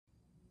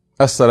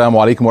Assalamu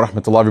alaikum wa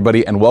rahmatullah,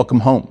 everybody, and welcome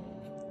home.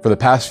 For the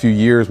past few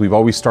years, we've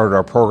always started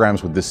our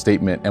programs with this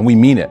statement, and we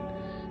mean it,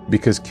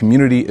 because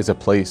community is a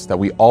place that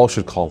we all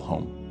should call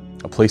home.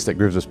 A place that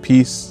gives us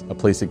peace, a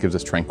place that gives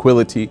us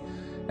tranquility,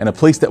 and a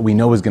place that we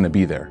know is going to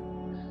be there.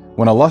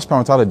 When Allah subhanahu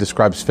wa ta'ala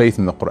describes faith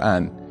in the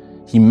Quran,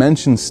 He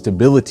mentions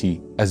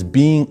stability as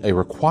being a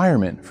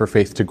requirement for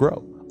faith to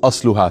grow.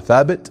 أَصْلُهَا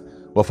ثَابِتْ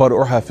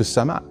وَفَرْعُهَا فِي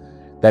السَّمَاءِ.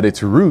 That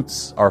its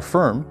roots are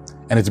firm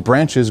and its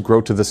branches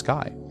grow to the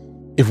sky.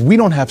 If we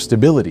don't have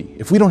stability,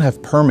 if we don't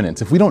have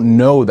permanence, if we don't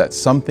know that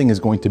something is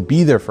going to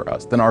be there for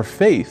us, then our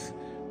faith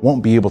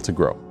won't be able to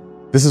grow.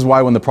 This is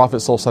why when the Prophet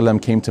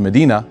ﷺ came to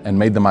Medina and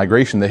made the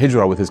migration, the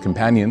hijrah with his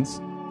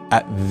companions,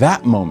 at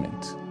that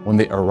moment, when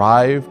they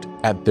arrived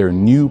at their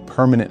new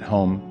permanent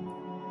home,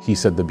 he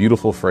said the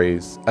beautiful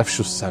phrase,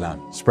 Afshu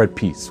salam, spread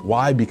peace.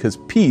 Why? Because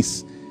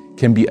peace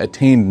can be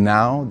attained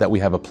now that we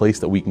have a place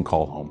that we can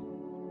call home.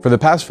 For the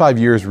past 5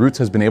 years, Roots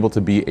has been able to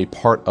be a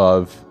part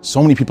of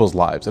so many people's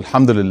lives,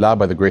 alhamdulillah,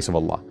 by the grace of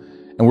Allah.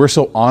 And we're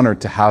so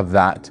honored to have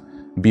that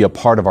be a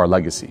part of our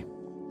legacy.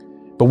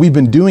 But we've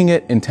been doing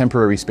it in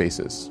temporary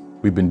spaces.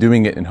 We've been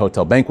doing it in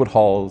hotel banquet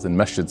halls, in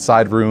masjid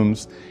side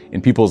rooms,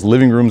 in people's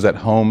living rooms at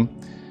home,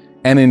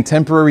 and in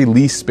temporary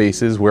lease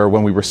spaces where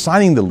when we were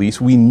signing the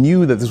lease, we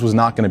knew that this was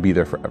not going to be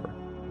there forever.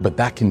 But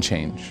that can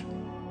change.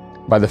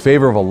 By the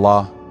favor of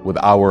Allah, with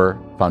our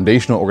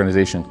foundational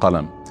organization,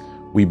 Qalam,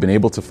 we've been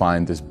able to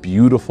find this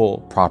beautiful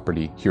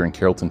property here in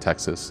Carrollton,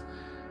 Texas,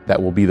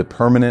 that will be the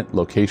permanent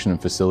location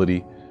and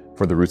facility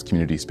for the Roots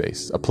community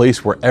space. A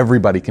place where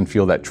everybody can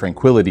feel that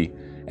tranquility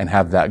and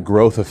have that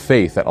growth of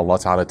faith that Allah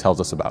Ta'ala tells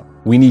us about.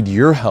 We need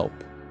your help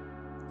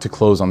to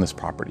close on this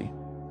property.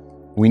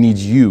 We need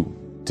you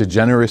to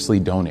generously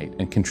donate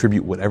and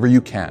contribute whatever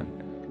you can,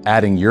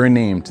 adding your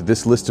name to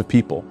this list of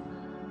people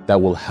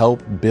that will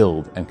help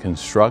build and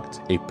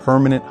construct a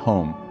permanent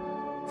home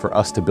for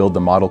us to build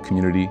the model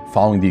community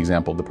following the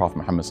example of the Prophet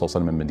Muhammad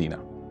ﷺ in Medina.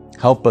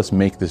 Help us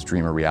make this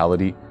dream a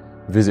reality.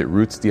 Visit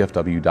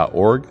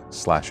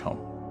rootsdfw.org/home.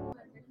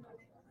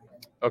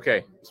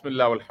 Okay.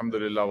 Bismillah,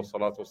 alhamdulillah, wa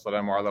salatu wa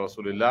salamu ala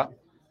rasulillah,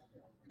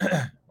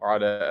 wa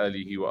ala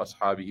alihi wa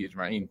ashabihi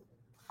ajma'in.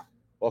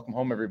 Welcome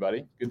home,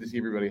 everybody. Good to see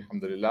everybody,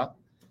 alhamdulillah.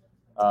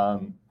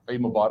 Eid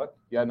Mubarak.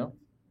 Yeah, no?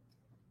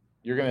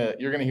 You're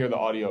gonna hear the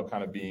audio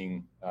kind of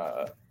being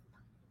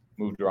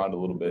moved around a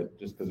little bit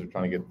just because we're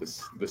trying to get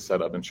this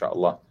set up,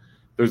 inshallah.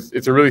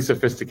 It's a really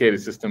sophisticated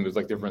system. There's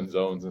like different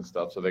zones and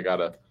stuff, so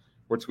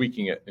we're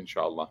tweaking it,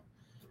 inshallah.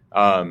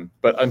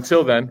 But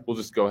until then, we'll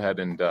just go ahead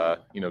and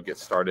get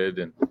started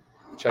and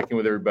check in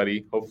with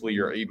everybody. Hopefully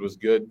your Eid was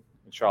good,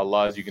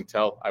 inshallah. As you can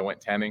tell, I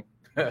went tanning.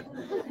 Fell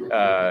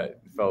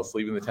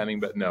asleep in the tanning,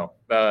 but no,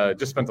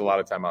 just spent a lot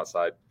of time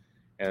outside.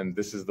 And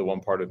this is the one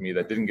part of me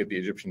that didn't get the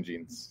Egyptian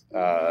genes.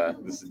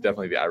 This is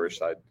definitely the Irish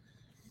side.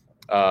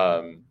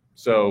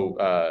 So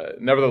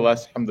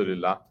nevertheless,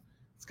 alhamdulillah,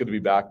 it's good to be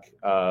back.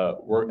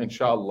 We're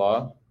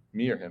inshallah,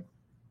 me or him?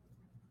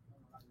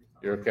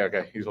 You're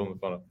okay. He's holding the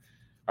phone up.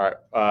 All right.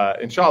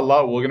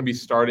 Inshallah, we're going to be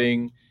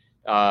starting.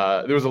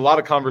 There was a lot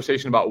of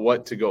conversation about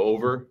what to go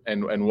over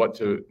and what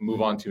to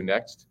move on to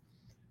next.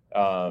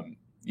 A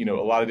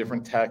lot of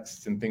different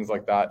texts and things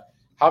like that.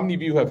 How many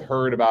of you have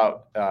heard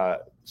about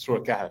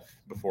Surah Kahf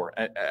before,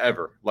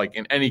 ever, like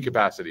in any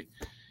capacity?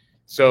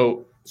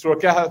 So Surah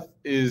Kahf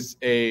is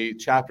a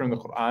chapter in the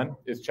Quran.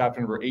 It's chapter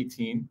number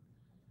 18.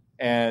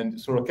 And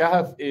Surah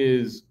Kahf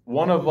is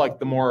one of like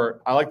the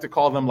more, I like to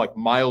call them like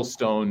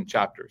milestone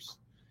chapters.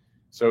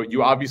 So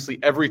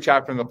every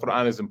chapter in the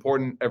Quran is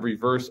important. Every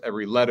verse,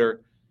 every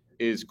letter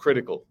is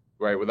critical,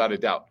 right? Without a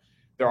doubt.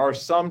 There are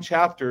some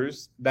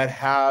chapters that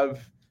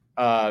have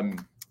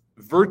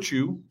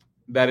virtue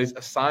that is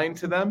assigned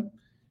to them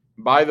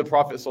by the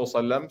Prophet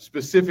ﷺ,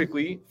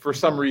 specifically for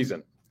some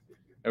reason.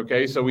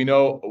 Okay, so we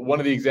know one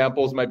of the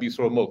examples might be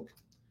Surah Mulk.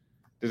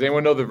 Does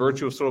anyone know the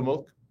virtue of Surah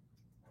Mulk?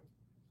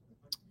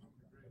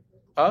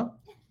 Huh?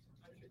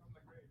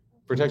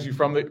 Protects you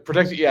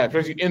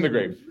in the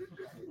grave.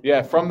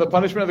 Yeah, from the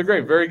punishment of the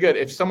grave. Very good.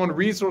 If someone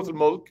reads Surah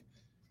Mulk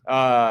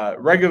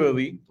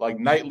regularly, like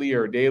nightly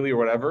or daily or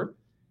whatever,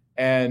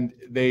 and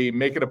they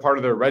make it a part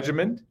of their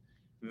regimen,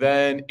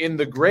 then in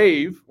the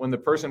grave, when the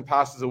person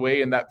passes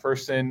away and that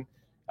person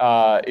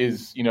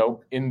is,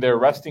 in their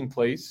resting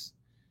place,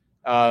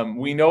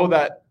 we know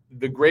that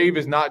the grave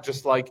is not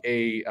just like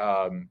a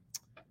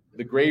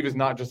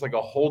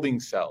holding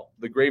cell.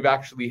 The grave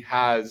actually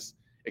has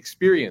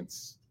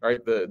experience,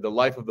 right? The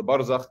life of the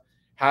barzakh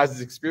has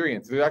its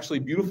experience. There's actually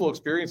beautiful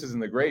experiences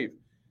in the grave.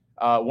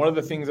 One of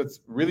the things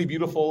that's really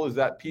beautiful is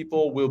that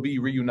people will be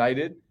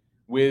reunited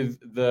with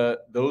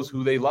those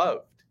who they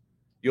loved.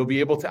 You'll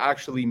be able to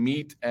actually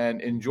meet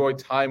and enjoy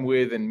time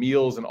with and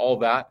meals and all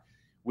that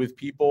with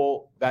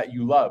people that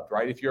you loved,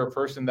 right? If you're a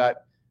person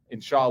that,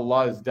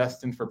 inshallah, is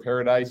destined for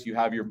paradise, you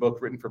have your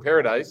book written for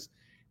paradise,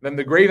 then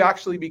the grave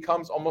actually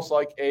becomes almost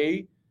like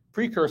a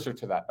precursor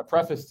to that, a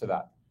preface to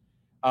that.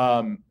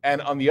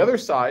 And on the other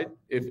side,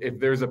 if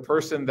there's a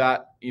person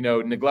that,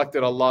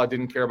 neglected Allah,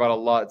 didn't care about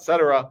Allah,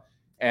 etc.,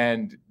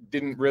 and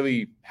didn't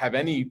really have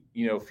any,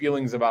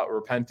 feelings about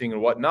repenting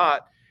and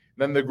whatnot,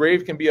 then the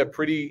grave can be a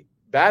pretty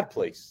bad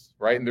place,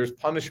 right? And there's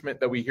punishment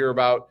that we hear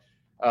about,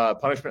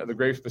 punishment of the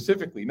grave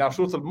specifically. Now,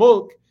 Surat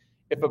al-Mulk,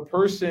 if a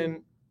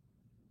person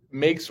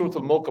makes Surat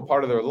al-Mulk a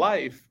part of their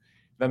life,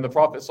 then the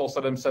Prophet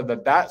ﷺ said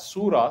that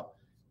surah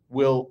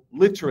will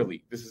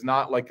literally, this is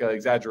not like an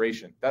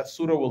exaggeration, that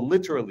surah will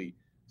literally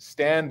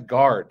stand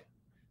guard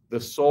the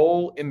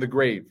soul in the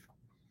grave.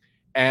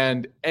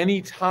 And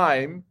any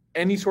time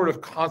any sort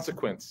of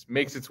consequence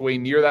makes its way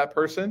near that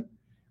person,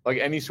 like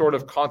any sort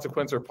of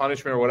consequence or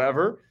punishment or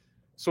whatever,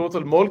 Surah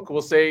Al-Mulk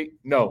will say,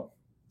 no,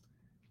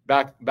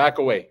 back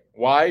away.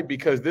 Why?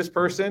 Because this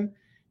person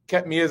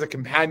kept me as a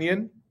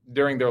companion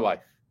during their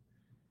life,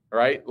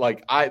 right?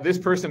 Like this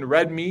person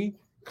read me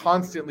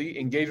constantly,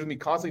 engaged with me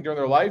constantly during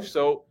their life,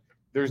 so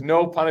there's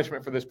no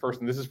punishment for this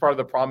person. This is part of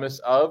the promise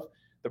of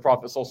the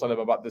Prophet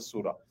ﷺ about this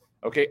surah.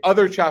 Okay,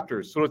 other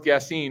chapters, Surah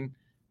Yasin,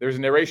 there's a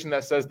narration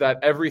that says that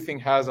everything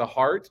has a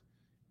heart.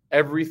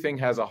 Everything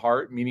has a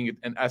heart, meaning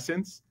an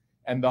essence.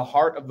 And the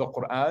heart of the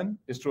Quran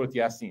is Surah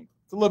Yasin.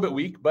 It's a little bit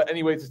weak, but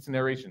anyways, it's a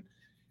narration.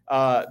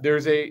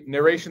 There's a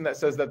narration that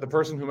says that the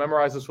person who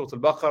memorizes Surah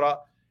Al-Baqarah,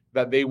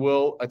 that they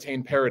will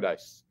attain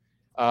paradise.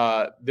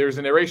 There's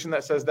a narration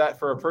that says that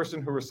for a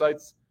person who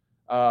recites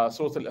Surah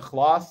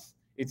Al-Ikhlas,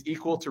 it's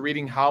equal to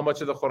reading how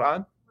much of the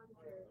Quran?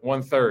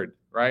 1/3,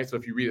 right? So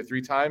if you read it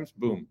 3 times,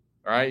 boom,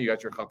 all right, you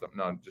got your khatam.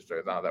 No, just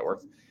that's not how that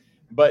works.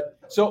 But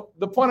so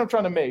the point I'm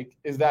trying to make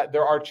is that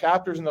there are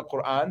chapters in the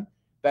Quran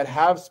that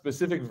have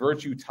specific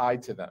virtue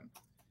tied to them.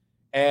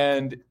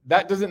 And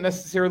that doesn't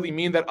necessarily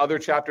mean that other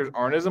chapters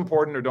aren't as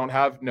important or don't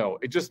have, no,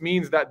 it just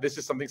means that this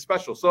is something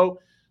special. So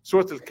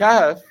Surah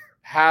Al-Kahf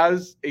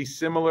has a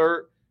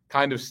similar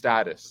kind of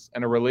status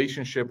and a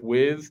relationship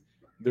with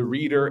the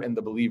reader and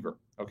the believer.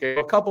 Okay,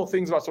 a couple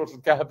things about Surah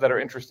Al-Kahf that are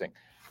interesting.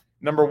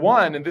 Number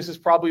one, and this is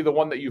probably the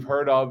one that you've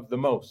heard of the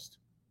most.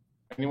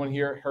 Anyone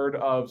here heard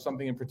of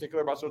something in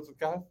particular about Surah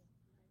Al-Kahf?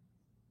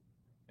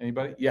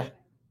 Anybody? Yeah.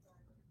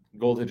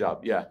 Gold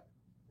hijab, yeah.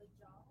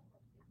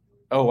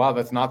 Oh, wow,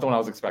 that's not the one I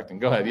was expecting.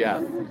 Go ahead,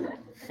 yeah.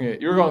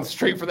 You were going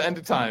straight for the end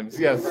of times,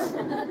 yes.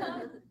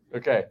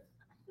 Okay.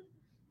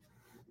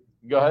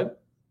 Go ahead.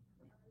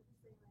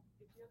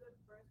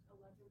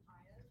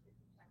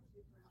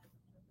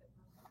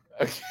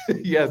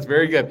 Okay. Yes,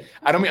 very good.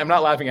 I'm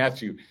not laughing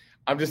at you.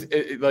 I'm just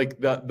like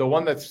the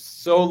one that's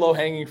so low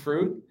hanging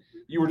fruit.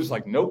 You were just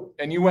like, nope.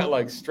 And you went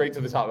like straight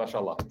to the top,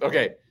 mashallah.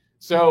 Okay.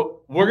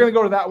 So we're going to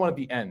go to that one at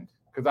the end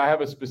because I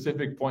have a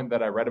specific point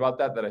that I read about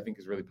that I think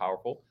is really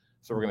powerful.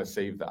 So we're going to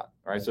save that.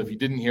 All right. So if you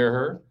didn't hear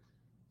her,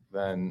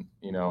 then,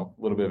 a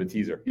little bit of a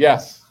teaser.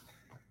 Yes.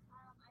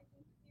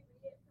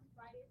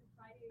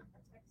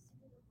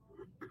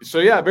 So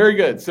yeah, very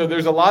good. So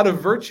there's a lot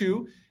of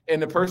virtue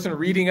in a person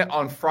reading it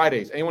on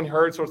Fridays. Anyone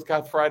heard Surah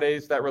Kahf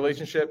Fridays, that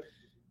relationship?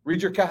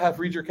 Read your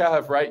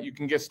Kahf, right? You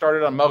can get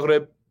started on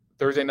Maghrib,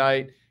 Thursday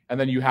night, and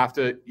then you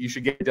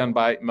should get it done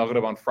by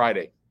Maghrib on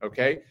Friday,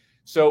 okay?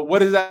 So what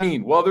does that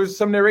mean? Well, there's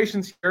some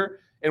narrations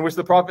here in which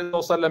the Prophet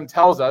ﷺ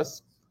tells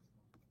us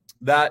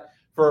that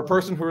for a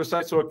person who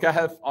recites Surah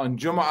Kahf on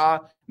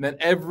Jum'ah, then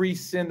every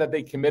sin that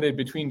they committed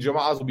between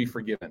Jum'ahs will be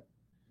forgiven.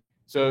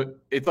 So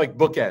it's like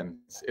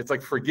bookends. It's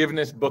like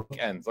forgiveness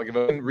bookends. Like if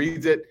a person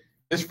reads it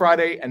this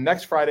Friday and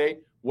next Friday,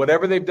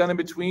 whatever they've done in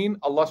between,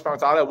 Allah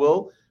subhanahu wa ta'ala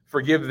will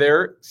forgive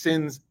their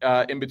sins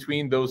in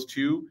between those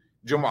two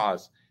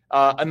Jum'ahs.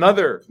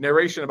 Another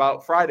narration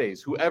about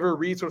Fridays. Whoever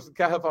reads Surah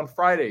Al-Kahf on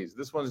Fridays,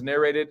 this one's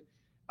narrated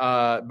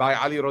by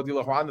Ali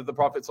radiallahu anhu, that the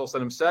Prophet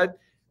ﷺ said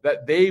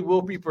that they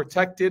will be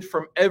protected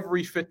from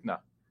every fitna.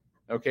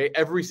 Okay,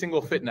 every single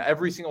fitna,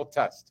 every single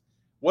test.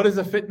 What is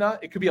a fitna?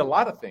 It could be a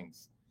lot of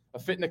things. A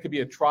fitna could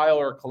be a trial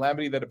or a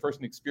calamity that a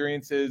person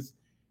experiences,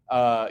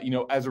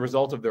 as a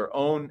result of their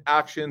own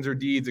actions or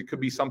deeds. It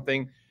could be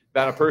something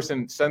that a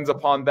person sends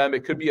upon them.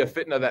 It could be a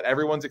fitna that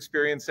everyone's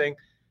experiencing.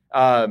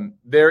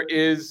 There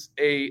is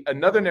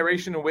another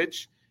narration in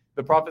which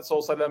the Prophet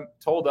ﷺ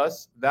told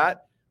us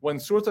that when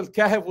Surah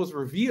Al-Kahf was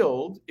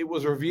revealed, it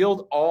was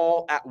revealed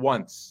all at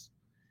once,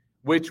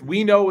 which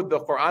we know the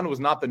Quran was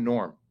not the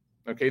norm.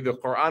 Okay, the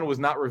Quran was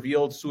not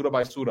revealed surah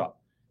by surah.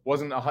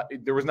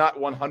 There was not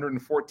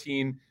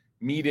 114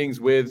 meetings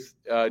with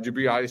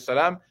Jibreel alayhi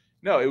salam.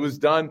 No, it was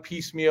done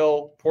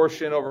piecemeal,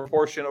 portion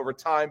over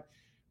time.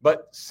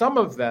 But some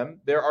of them,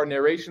 there are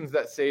narrations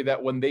that say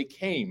that when they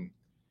came,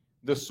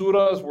 the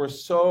surahs were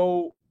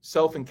so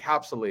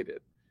self-encapsulated,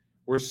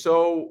 were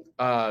so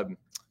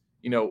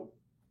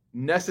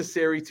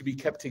necessary to be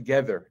kept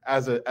together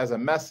as a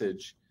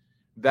message,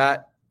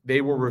 that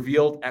they were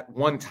revealed at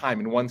one time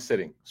in one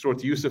sitting. Surah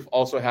Yusuf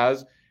also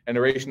has a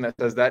narration that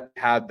says that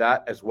had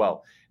that as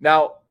well.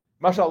 Now,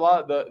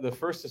 mashallah, the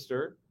first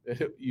sister,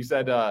 you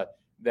said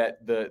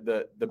that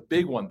the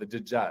big one, the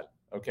Dajjal,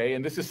 okay?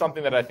 And this is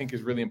something that I think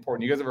is really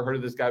important. You guys ever heard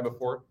of this guy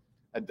before?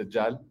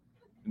 Ad-Dajjal?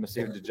 The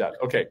Masih Dajjal.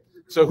 Okay,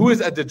 so who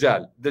is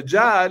Ad-Dajjal?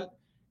 Dajjal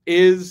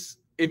is,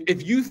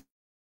 if you think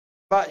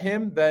about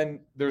him, then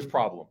there's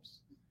problems.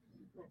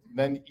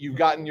 Then you've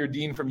gotten your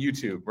deen from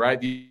YouTube, right?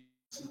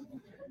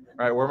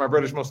 right? Where are my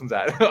British Muslims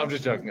at? I'm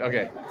just joking.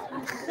 Okay.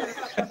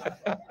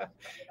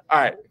 All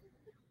right.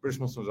 British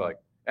Muslims are like,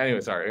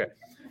 anyway, sorry. Okay.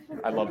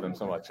 I love them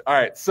so much. All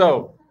right.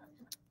 So,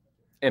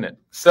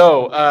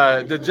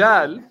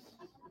 Dajjal,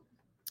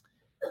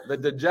 the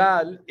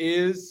Dajjal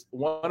is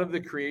one of the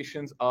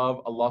creations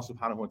of Allah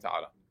subhanahu wa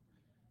ta'ala.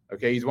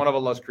 Okay. He's one of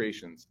Allah's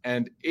creations.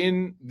 And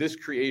in this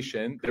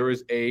creation, there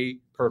is a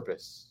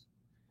purpose.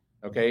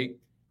 Okay.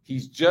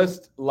 He's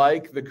just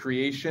like the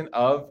creation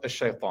of a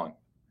shaitan.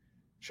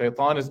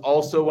 Shaitan is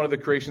also one of the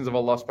creations of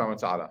Allah subhanahu wa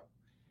ta'ala.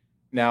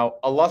 Now,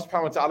 Allah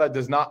subhanahu wa ta'ala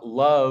does not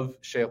love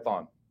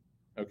shaitan.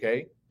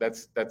 Okay?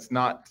 That's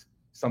not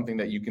something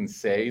that you can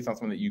say. It's not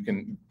something that you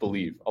can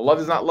believe. Allah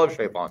does not love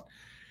shaitan.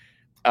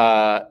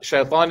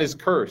 Shaitan is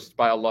cursed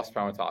by Allah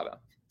subhanahu wa ta'ala.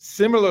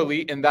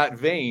 Similarly, in that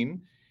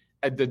vein,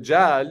 a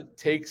Dajjal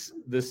takes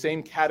the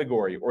same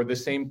category or the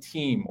same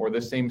team or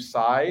the same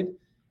side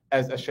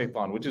as a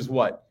shaitan, which is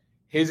what?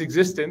 His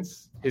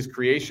existence, his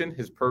creation,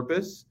 his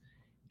purpose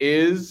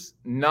is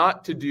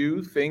not to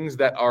do things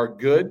that are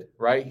good,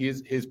 right?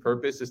 His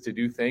purpose is to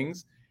do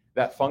things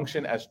that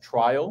function as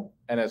trial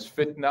and as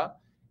fitna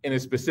in a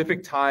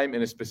specific time,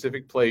 in a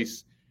specific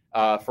place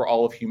for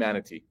all of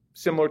humanity,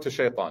 similar to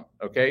shaitan,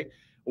 okay?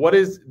 What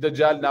is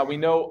Dajjal? Now, we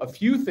know a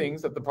few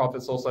things that the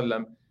Prophet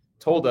ﷺ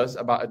told us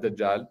about a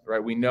Dajjal,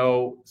 right? We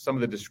know some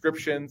of the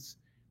descriptions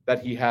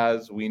that he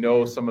has. We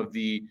know some of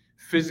the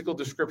physical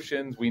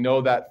descriptions. We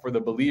know that for the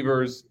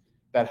believers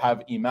that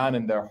have iman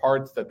in their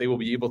hearts, that they will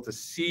be able to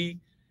see,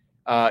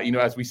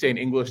 as we say in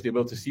English, they'll be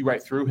able to see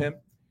right through him.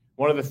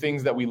 One of the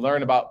things that we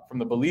learn about from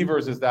the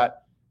believers is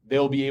that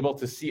they'll be able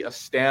to see a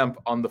stamp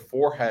on the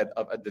forehead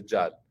of a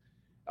Dajjal,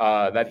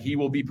 that he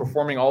will be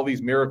performing all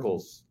these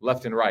miracles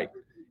left and right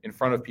in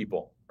front of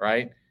people,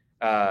 right?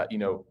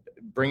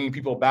 Bringing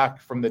people back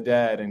from the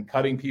dead and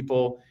cutting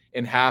people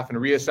in half and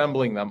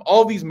reassembling them.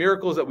 All these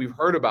miracles that we've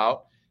heard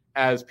about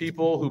as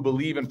people who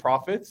believe in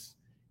prophets,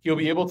 he'll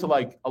be able to,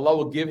 Allah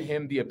will give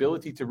him the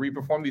ability to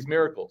re-perform these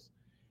miracles.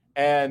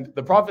 And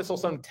the Prophet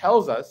ﷺ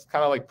tells us,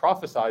 kind of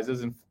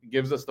prophesizes and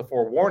gives us the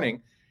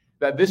forewarning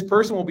that this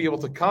person will be able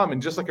to come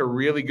and just like a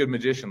really good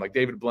magician, like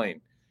David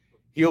Blaine,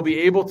 he'll be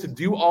able to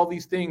do all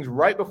these things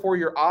right before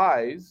your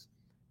eyes,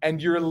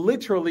 and you're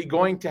literally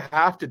going to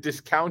have to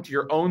discount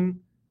your own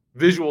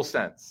visual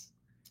sense.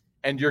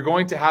 And you're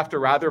going to have to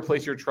rather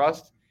place your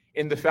trust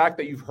in the fact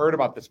that you've heard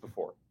about this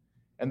before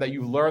and that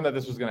you've learned that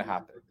this was going to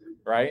happen.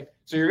 Right?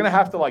 So you're going to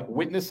have to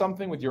witness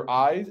something with your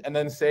eyes and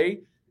then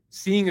say,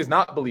 seeing is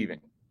not believing.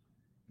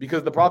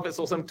 Because the Prophet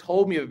ﷺ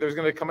told me that there's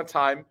going to come a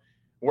time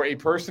where a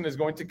person is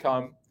going to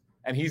come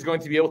and he's going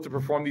to be able to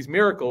perform these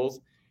miracles,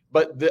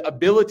 but the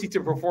ability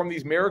to perform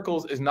these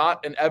miracles is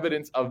not an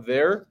evidence of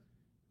their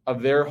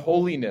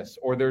holiness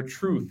or their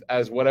truth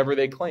as whatever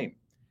they claim.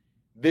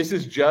 This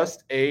is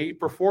just a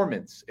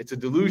performance. It's a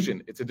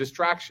delusion. It's a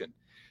distraction.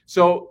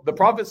 So the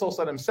Prophet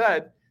ﷺ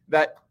said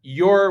that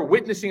your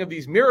witnessing of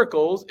these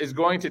miracles is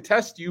going to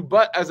test you,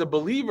 but as a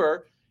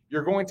believer,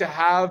 you're going to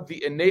have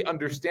the innate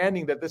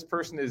understanding that this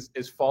person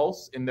is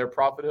false in their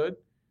prophethood,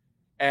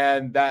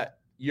 and that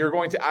you're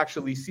going to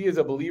actually see as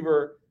a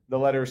believer the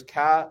letters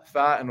ka,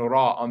 fa, and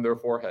ra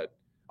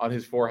on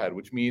his forehead,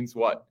 which means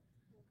what?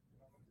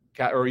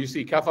 Or you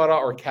see kafara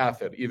or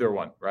kafir, either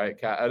one, right?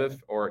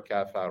 Ka-alif or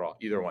kafara,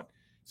 either one.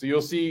 So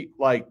you'll see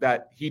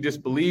that he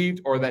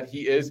disbelieved or that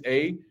he is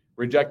a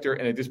rejecter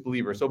and a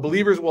disbeliever. So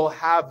believers will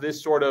have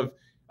this sort of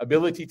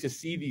ability to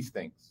see these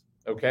things,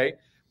 okay?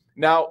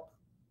 Now,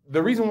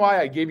 the reason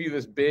why I gave you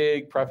this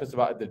big preface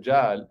about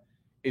Dajjal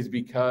is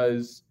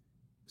because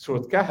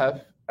Surah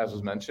Kahf, as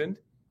was mentioned,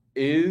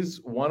 is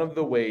one of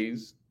the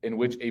ways in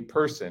which a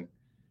person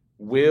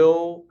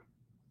will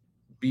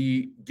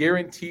be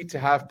guaranteed to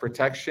have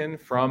protection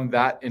from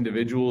that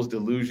individual's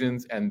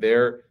delusions and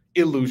their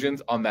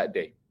illusions on that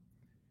day,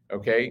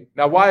 okay?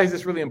 Now, why is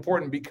this really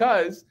important?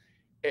 Because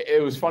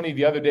it was funny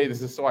the other day.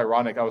 This is so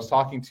ironic. I was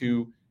talking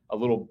to a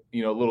little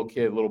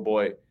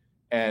boy,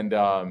 and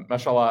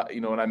mashallah,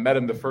 when I met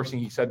him, the first thing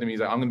he said to me,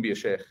 he's like, "I'm going to be a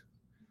sheikh."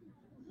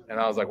 And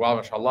I was like, "Wow,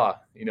 mashallah."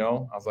 I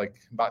was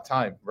like, about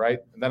time, right?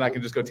 And then I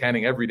can just go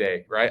tanning every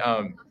day, right?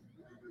 That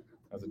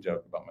was a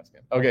joke about my skin.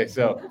 Okay,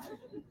 so,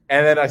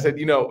 and then I said,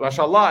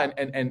 mashallah,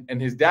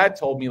 and his dad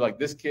told me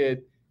this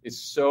kid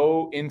is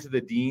so into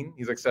the deen.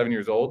 He's 7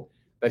 years old.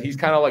 That he's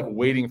kind of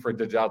waiting for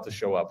Dajjal to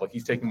show up.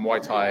 He's taking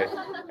Muay Thai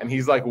and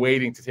he's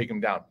waiting to take him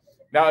down.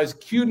 Now, as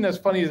cute and as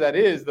funny as that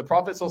is, the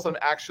Prophet ﷺ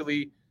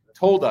actually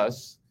told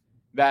us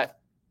that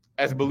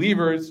as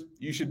believers,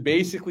 you should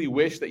basically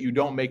wish that you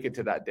don't make it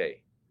to that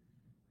day.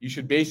 You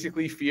should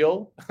basically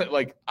feel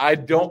I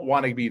don't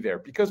want to be there.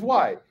 Because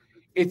why?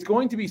 It's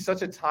going to be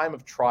such a time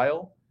of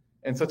trial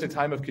and such a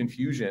time of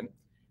confusion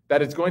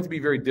that it's going to be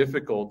very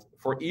difficult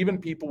for even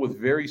people with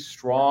very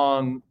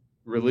strong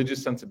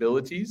religious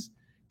sensibilities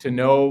to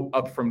know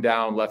up from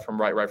down, left from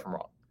right, right from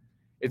wrong.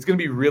 It's going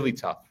to be really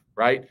tough,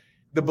 right?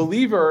 The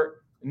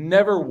believer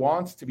never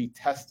wants to be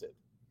tested.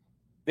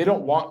 They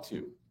don't want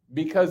to,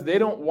 because they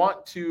don't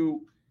want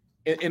to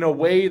in a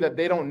way that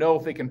they don't know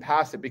if they can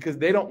pass it, because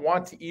they don't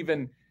want to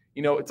even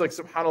It's like,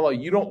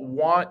 subhanAllah, you don't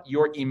want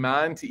your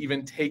iman to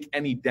even take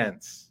any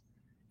dents,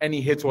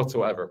 any hits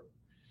whatsoever.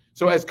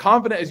 So as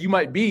confident as you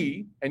might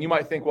be, and you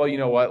might think, well, you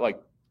know what, like,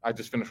 I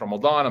just finished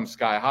Ramadan, I'm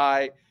sky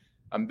high,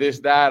 I'm this,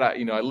 that, I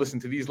listen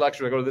to these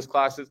lectures, I go to this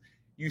classes,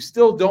 you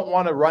still don't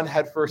want to run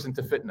headfirst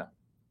into fitna,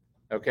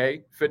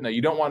 okay? Fitna,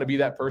 you don't want to be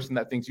that person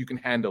that thinks you can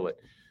handle it.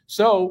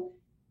 So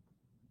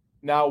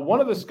now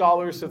one of the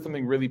scholars said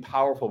something really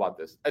powerful about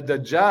this.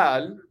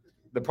 Ad-Dajjal,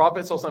 the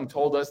Prophet ﷺ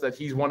told us that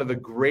he's one of the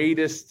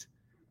greatest,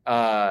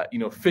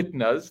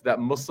 fitnas that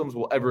Muslims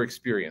will ever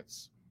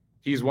experience.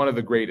 He's one of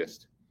the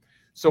greatest.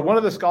 So one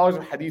of the scholars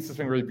of hadith said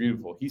something really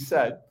beautiful. He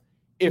said,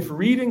 if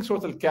reading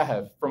Surah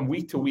Al-Kahf from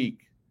week to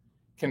week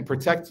can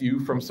protect you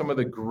from some of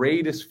the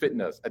greatest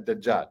fitnas at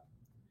Dajjal,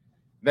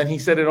 then he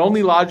said it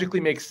only logically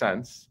makes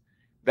sense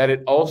that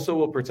it also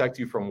will protect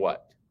you from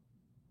what?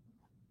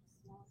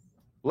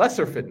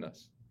 Lesser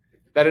fitnas.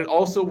 That it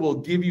also will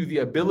give you the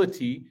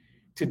ability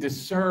to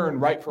discern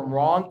right from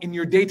wrong in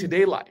your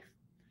day-to-day life.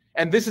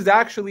 And this is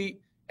actually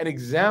an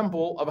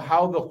example of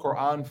how the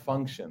Quran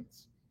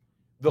functions.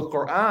 The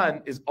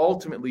Quran is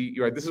ultimately,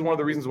 you're right, this is one of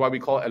the reasons why we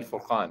call it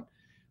Al-Furqan.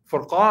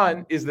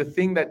 Furqan is the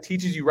thing that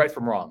teaches you right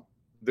from wrong,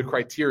 the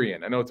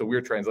criterion. I know it's a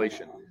weird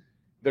translation.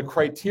 The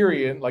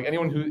criterion, like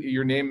anyone who,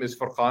 your name is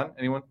Furqan?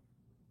 Anyone?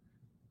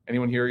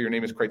 Anyone here, your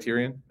name is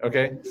Criterion?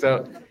 Okay,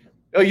 so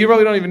you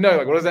really don't even know,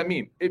 like, what does that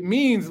mean? It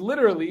means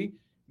literally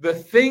the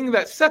thing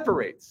that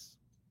separates,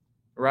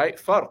 right?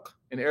 Farq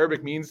in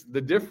Arabic means the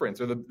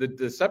difference, or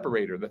the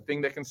separator, the thing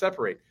that can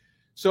separate.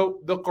 So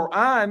the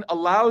Quran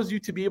allows you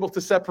to be able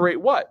to separate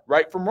what?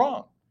 Right from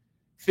wrong.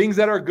 Things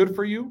that are good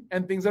for you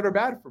and things that are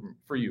bad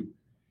for you.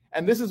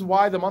 And this is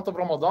why the month of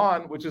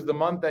Ramadan, which is the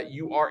month that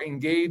you are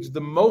engaged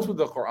the most with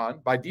the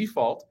Quran by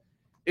default,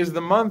 is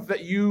the month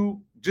that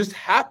you just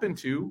happen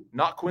to,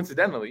 not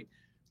coincidentally,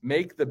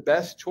 make the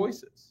best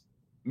choices,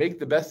 make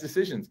the best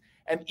decisions.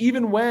 And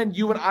even when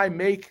you and I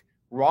make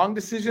wrong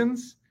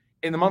decisions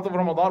in the month of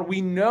Ramadan,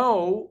 we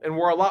know and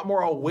we're a lot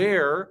more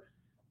aware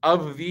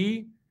of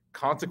the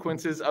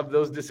consequences of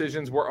those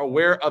decisions. We're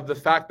aware of the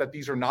fact that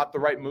these are not the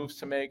right moves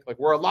to make. Like,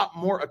 we're a lot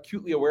more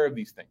acutely aware of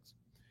these things.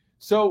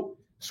 So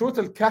Surah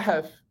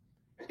Al-Kahf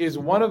is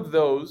one of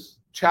those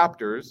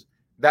chapters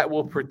that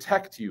will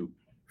protect you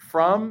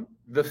from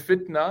the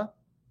fitna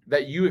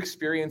that you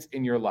experience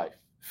in your life.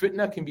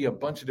 Fitna can be a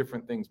bunch of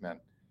different things, man.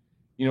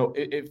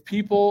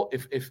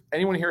 If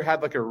anyone here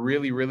had like a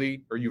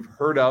really, or you've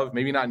heard of,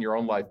 maybe not in your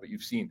own life, but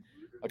you've seen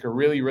like a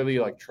really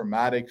like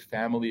traumatic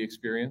family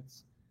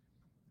experience,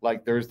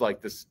 like there's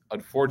like this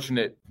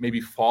unfortunate maybe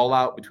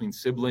fallout between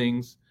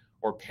siblings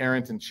or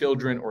parents and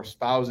children or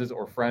spouses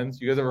or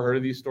friends. You guys ever heard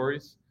of these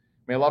stories?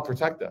 May Allah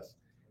protect us.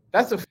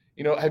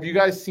 Have you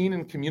guys seen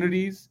in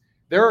communities?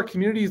 There are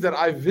communities that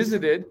I've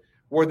visited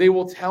where they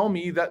will tell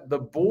me that the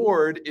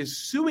board is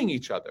suing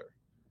each other.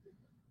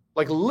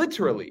 Like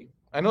literally.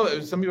 I know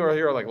that some people are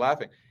here are like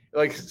laughing,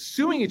 like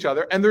suing each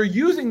other, and they're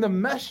using the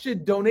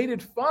masjid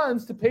donated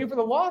funds to pay for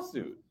the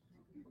lawsuit.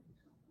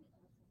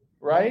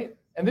 Right?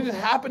 And they just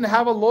happen to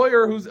have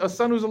a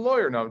son who's a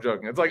lawyer. No, I'm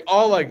joking. It's like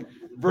all like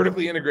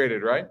vertically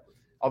integrated, right?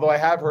 Although I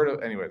have heard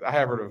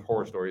of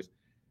horror stories.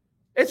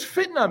 It's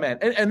fitna, man.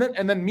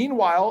 And then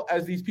meanwhile,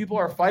 as these people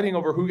are fighting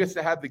over who gets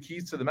to have the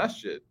keys to the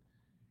masjid,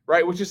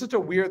 right? Which is such a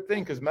weird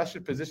thing because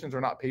masjid positions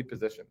are not paid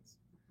positions.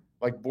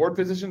 Like board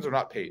positions are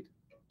not paid.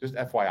 Just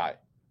FYI,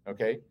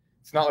 okay?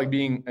 It's not like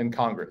being in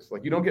Congress.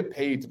 Like you don't get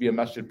paid to be a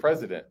masjid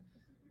president,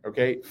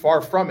 okay?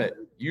 Far from it.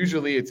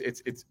 Usually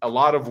it's a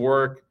lot of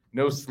work,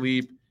 no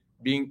sleep,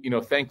 being,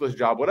 thankless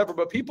job, whatever.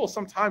 But people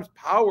sometimes,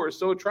 power is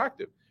so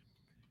attractive.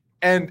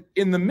 And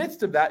in the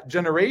midst of that,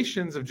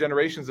 generations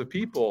of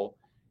people,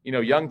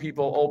 young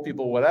people, old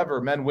people,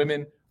 whatever, men,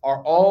 women,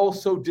 are all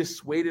so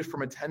dissuaded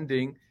from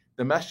attending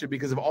the masjid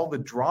because of all the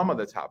drama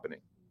that's happening.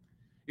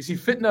 You see,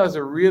 fitna is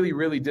a really,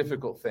 really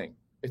difficult thing.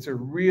 It's a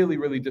really,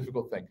 really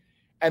difficult thing.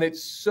 And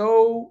it's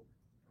so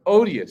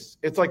odious.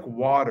 It's like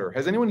water.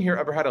 Has anyone here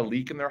ever had a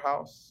leak in their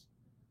house?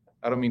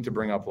 I don't mean to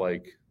bring up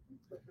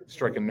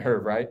strike a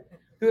nerve, right?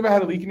 Have you ever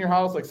had a leak in your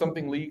house, like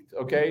something leaked,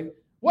 okay?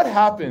 What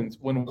happens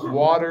when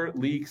water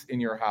leaks in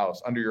your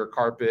house, under your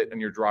carpet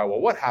and your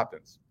drywall? What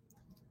happens?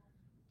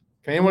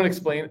 Can anyone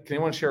explain? Can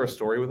anyone share a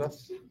story with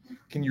us?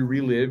 Can you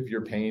relive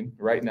your pain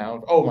right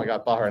now? Oh my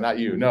God, Tahir, not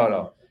you.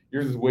 No.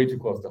 Yours is way too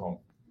close to home.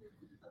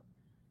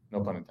 No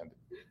pun intended.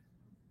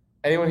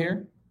 Anyone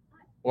here?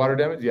 Water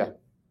damage? Yeah.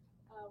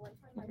 One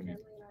time my family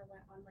and I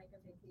went on a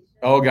vacation.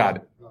 Oh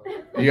God.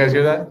 You guys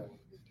hear that?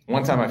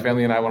 One time my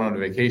family and I went on a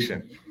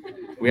vacation.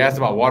 We asked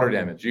about water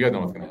damage. You guys know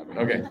what's going to happen.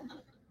 Okay. And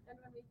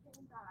when we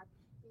came back,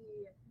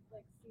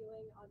 the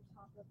ceiling on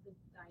top of the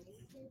dining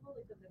table,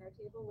 the dinner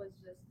table, was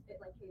just,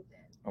 it caved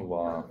in.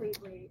 Allah.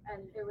 Completely.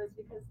 And it was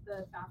because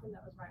the bathroom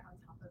that was right on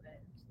top of it,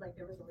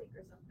 there was a leak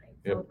or something.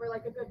 Yep. So for a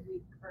good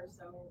week or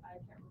so,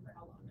 I can't remember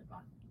how long it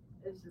gone.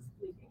 It was just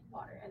leaking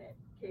water and it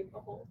caved the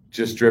hole.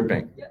 Just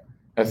dripping. Yep.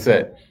 That's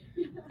it.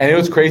 And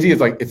what's crazy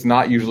is it's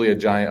not usually a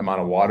giant amount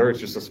of water. It's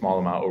just a small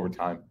amount over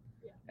time.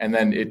 And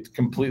then it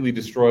completely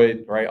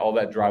destroyed, right, all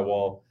that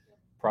drywall.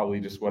 probably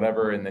just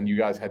whatever. And then you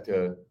guys had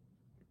to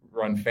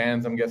run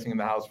fans, I'm guessing, in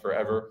the house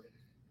forever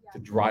to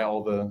dry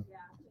all the. Yeah,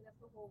 I think that's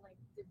the whole like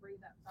debris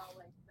that fell,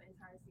 like the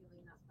entire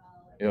ceiling that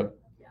fell. Like, Yep.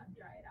 Yeah,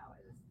 dry it out.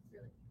 It was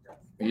really gross.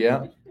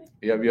 Yeah.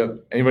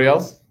 Yep. Anybody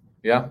else?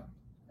 Yeah.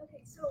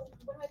 Okay, so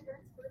when my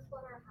parents first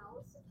bought our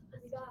house,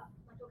 we got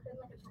like within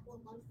like a couple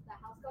of months, the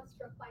house got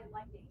struck by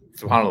lightning.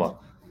 SubhanAllah.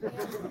 And there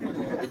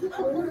was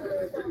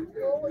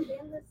a hole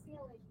in the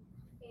ceiling,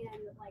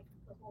 and like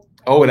the whole.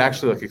 Oh, it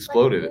actually like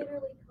exploded. Like,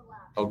 literally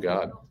collapsed. Oh,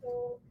 God. The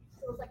whole,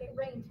 so it was like it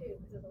rained too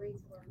because of the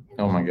rainstorm. And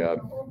Oh, my God.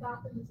 The whole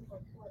bathroom was just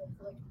like flooded.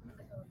 So like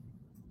it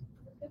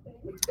was like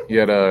a good thing.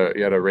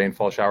 You had a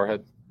rainfall shower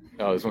head?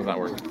 Oh, this one's not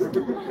working.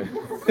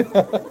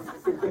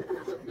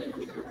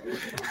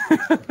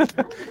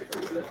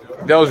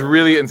 That was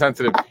really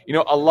insensitive. You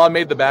know, Allah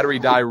made the battery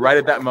die right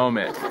at that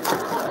moment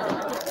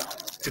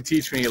to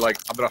teach me, like,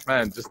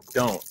 Abdurrahman, just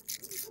don't.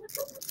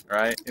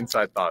 Right?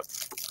 Inside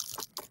thoughts.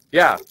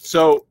 Yeah.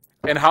 So,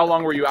 and how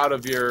long were you out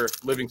of your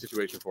living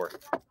situation for?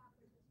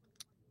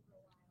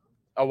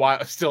 A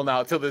while. Still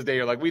now, till this day,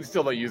 you're like, we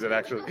still don't use it,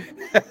 actually.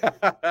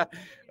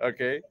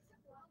 Okay.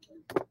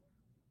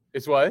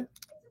 It's what?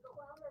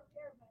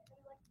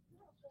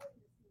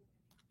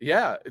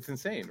 Yeah, it's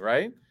insane,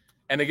 right?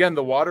 And again,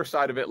 the water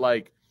side of it,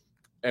 like,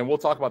 and we'll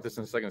talk about this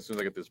in a second as soon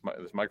as I get this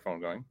microphone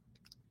going.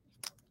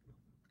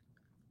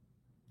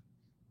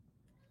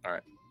 All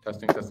right,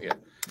 testing, yeah.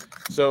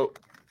 So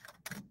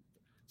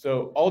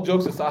all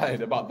jokes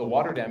aside about the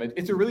water damage,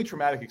 it's a really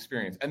traumatic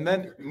experience. And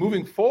then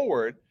moving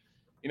forward,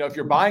 you know, if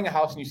you're buying a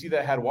house and you see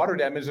that it had water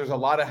damage, there's a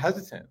lot of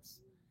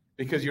hesitance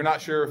because you're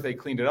not sure if they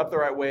cleaned it up the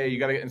right way. You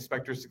got to get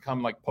inspectors to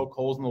come like poke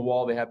holes in the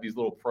wall. They have these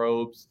little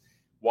probes,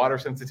 water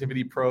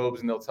sensitivity probes,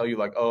 and they'll tell you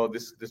like, oh,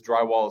 this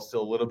drywall is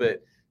still a little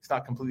bit, it's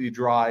not completely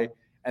dry.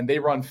 And they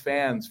run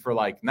fans for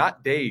like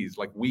not days,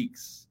 like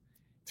weeks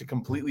to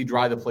completely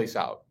dry the place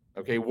out.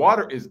 Okay,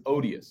 water is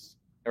odious.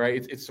 All right,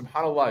 it's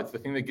subhanAllah, it's the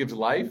thing that gives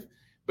life,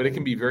 but it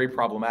can be very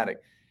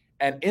problematic.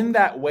 And in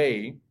that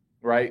way,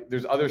 right,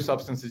 there's other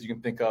substances you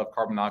can think of,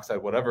 carbon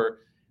monoxide,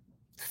 whatever.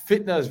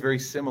 Fitna is very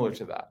similar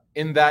to that,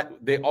 in that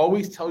they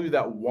always tell you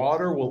that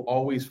water will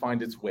always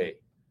find its way.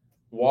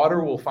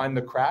 Water will find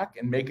the crack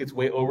and make its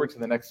way over to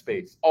the next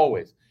space,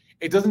 always.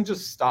 It doesn't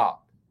just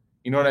stop.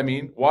 You know what I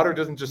mean? Water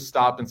doesn't just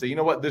stop and say, you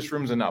know what, this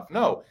room's enough.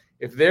 No,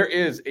 if there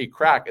is a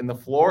crack in the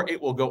floor,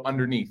 it will go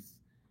underneath.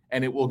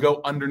 And it will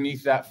go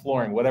underneath that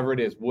flooring, whatever it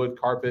is, wood,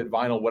 carpet,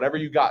 vinyl, whatever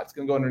you got, it's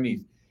going to go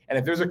underneath. And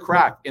if there's a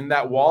crack in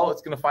that wall,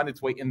 it's going to find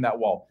its way in that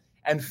wall.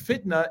 And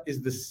fitna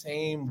is the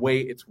same way,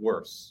 it's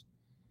worse.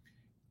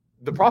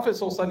 The Prophet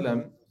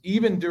ﷺ,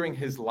 even during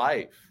his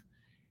life,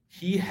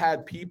 he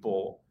had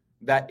people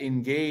that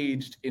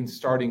engaged in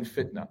starting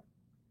fitna.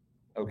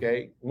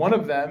 Okay? One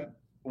of them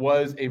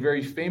was a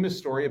very famous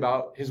story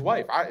about his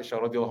wife, Aisha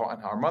radiallahu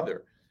anha, our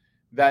mother,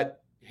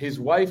 that his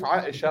wife,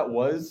 Aisha,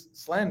 was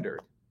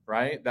slandered,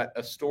 right? That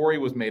a story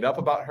was made up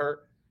about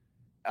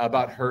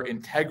her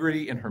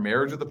integrity in her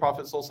marriage with the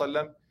Prophet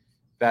ﷺ,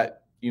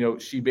 that, you know,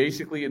 she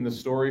basically, in the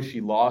story,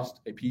 she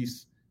lost a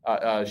piece.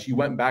 She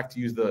went back to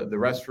use the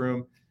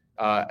restroom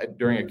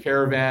during a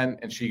caravan,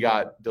 and she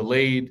got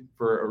delayed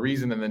for a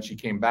reason, and then she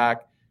came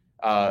back,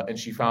 and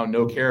she found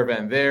no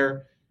caravan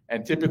there.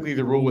 And typically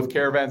the rule with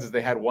caravans is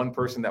they had one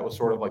person that was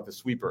sort of like the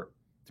sweeper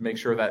to make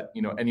sure that,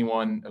 you know,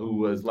 anyone who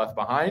was left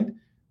behind,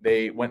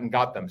 they went and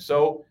got them.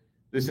 So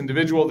this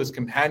individual, this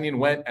companion,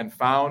 went and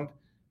found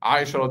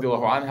Aisha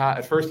radiallahu anha.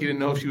 At first he didn't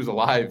know if she was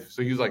alive,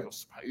 so he was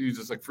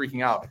just like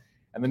freaking out.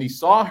 And then he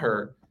saw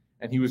her,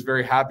 and he was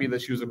very happy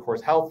that she was, of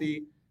course,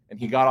 healthy. And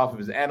he got off of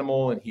his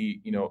animal, and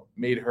he, you know,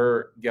 made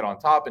her get on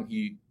top, and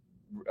he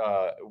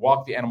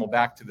walked the animal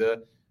back to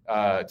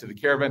the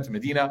caravan to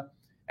Medina.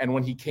 And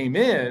when he came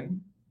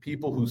in,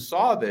 people who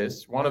saw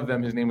this, one of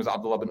them, his name was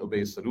Abdullah bin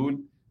Ubay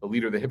Salul, the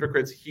leader of the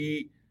hypocrites,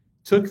 he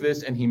took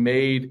this and he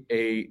made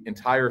a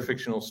entire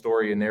fictional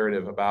story, a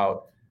narrative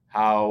about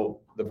how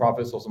the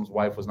Prophet ﷺ's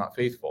wife was not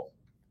faithful.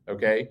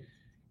 Okay?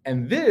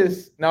 And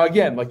this, now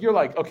again, like you're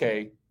like,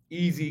 okay,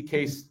 easy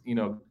case, you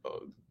know,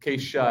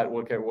 case shut,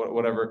 okay,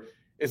 whatever.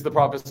 It's the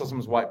Prophet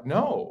ﷺ's wife.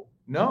 No.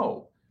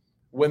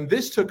 When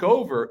this took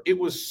over, it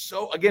was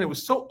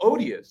so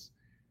odious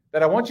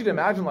that I want you to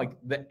imagine like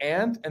the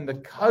aunt and the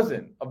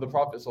cousin of the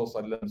Prophet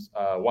ﷺ's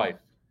wife,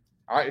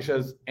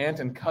 Aisha's aunt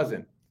and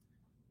cousin,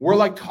 were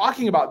like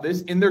talking about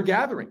this in their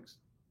gatherings.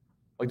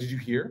 Like, did you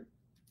hear?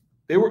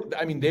 They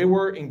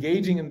were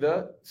engaging in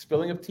the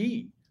spilling of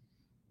tea,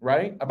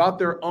 right? About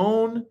their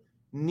own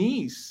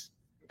niece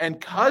and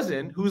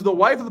cousin, who's the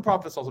wife of the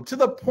Prophet ﷺ, to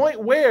the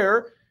point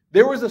where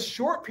there was a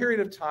short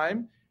period of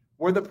time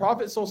where the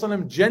Prophet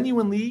ﷺ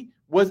genuinely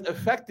was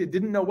affected,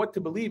 didn't know what to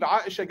believe.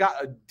 Aisha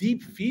got a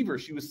deep fever.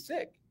 She was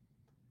sick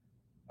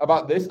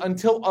about this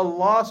until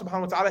Allah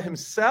subhanahu wa ta'ala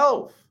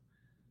himself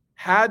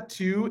had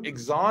to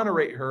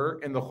exonerate her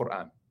in the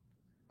Quran,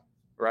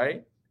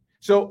 right?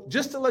 So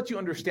just to let you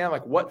understand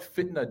like what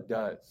fitna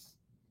does,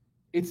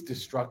 it's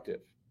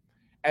destructive.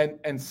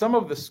 And some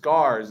of the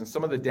scars and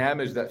some of the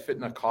damage that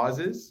fitna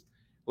causes,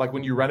 like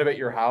when you renovate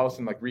your house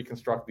and like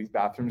reconstruct these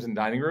bathrooms and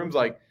dining rooms,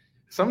 like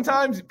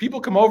Sometimes people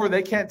come over,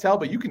 they can't tell,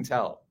 but you can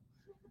tell.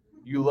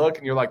 You look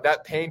and you're like,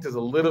 that paint is a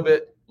little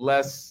bit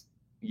less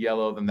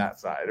yellow than that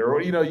side.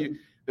 Or,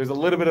 there's a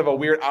little bit of a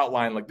weird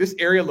outline. Like this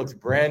area looks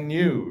brand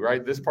new,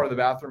 right? This part of the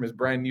bathroom is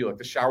brand new. Like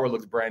the shower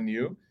looks brand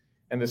new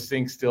and the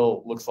sink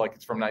still looks like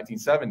it's from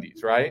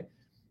 1970s, right?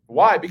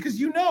 Why? Because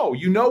you know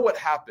what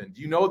happened.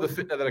 You know the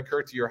fitna that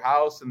occurred to your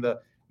house and the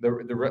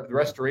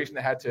restoration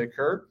that had to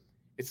occur.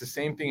 It's the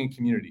same thing in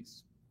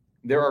communities.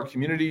 There are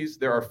communities,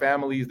 there are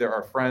families, there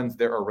are friends,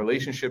 there are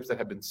relationships that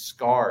have been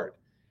scarred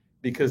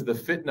because the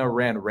fitna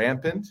ran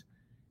rampant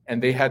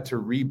and they had to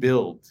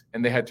rebuild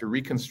and they had to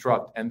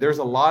reconstruct. And there's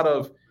a lot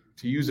of,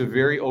 to use a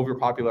very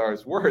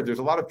overpopularized word, there's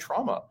a lot of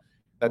trauma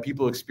that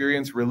people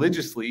experience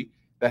religiously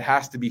that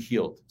has to be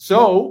healed.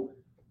 So,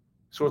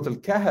 Surah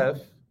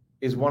Al-Kahf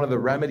is one of the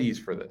remedies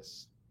for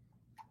this.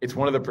 It's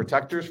one of the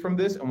protectors from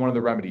this and one of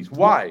the remedies.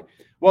 Why?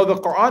 Well, the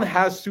Quran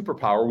has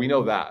superpower. We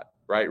know that,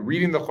 right?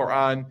 Reading the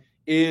Quran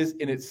is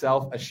in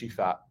itself a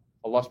shifa.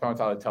 Allah subhanahu wa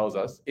ta'ala tells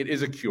us it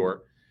is a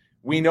cure.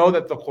 We know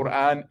that the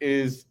Quran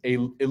is a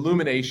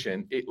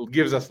illumination. It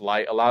gives us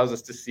light, allows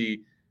us to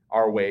see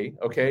our way,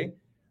 okay?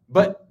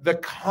 But the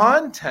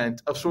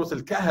content of Surah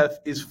Al-Kahf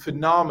is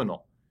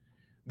phenomenal.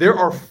 There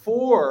are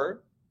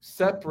 4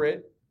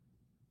 separate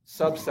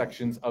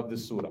subsections of the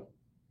surah.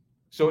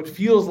 So it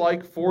feels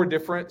like 4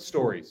 different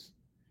stories.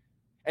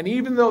 And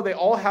even though they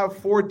all have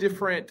 4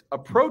 different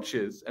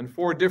approaches and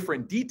 4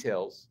 different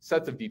details,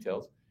 sets of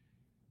details,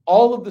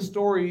 all of the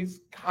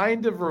stories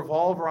kind of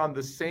revolve around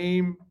the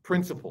same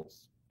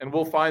principles. And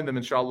we'll find them,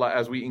 inshallah,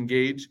 as we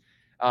engage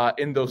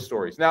in those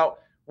stories. Now,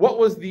 what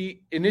was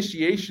the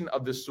initiation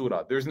of this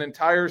surah? There's an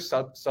entire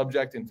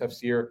subject in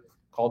tafsir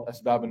called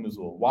Asbab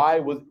al-Nuzul. Why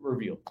was it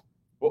revealed?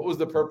 What was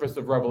the purpose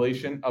of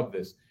revelation of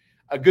this?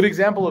 A good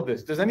example of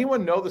this. Does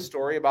anyone know the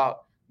story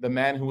about the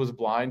man who was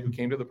blind who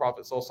came to the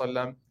Prophet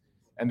ﷺ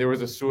and there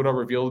was a surah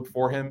revealed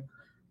for him?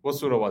 What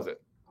surah was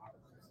it?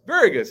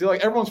 Very good. See,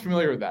 like everyone's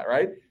familiar with that,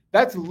 right?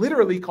 That's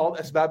literally called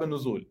Asbab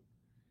al-Nuzul.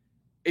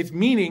 It's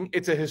meaning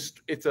it's a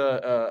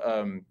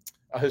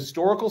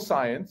historical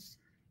science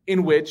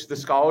in which the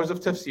scholars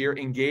of tafsir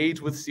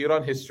engage with seerah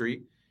and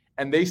history,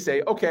 and they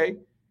say, okay,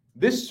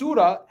 this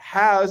surah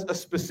has a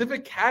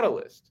specific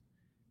catalyst.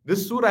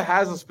 This surah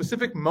has a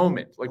specific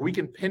moment, like we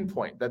can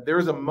pinpoint that there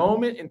is a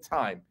moment in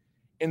time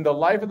in the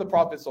life of the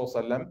Prophet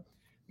ﷺ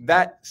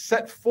that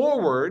set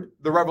forward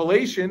the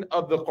revelation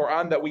of the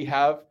Quran that we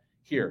have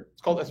here.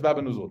 It's called Asbab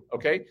al-Nuzul,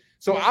 okay?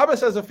 So Abbas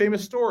has a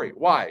famous story.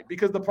 Why?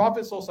 Because the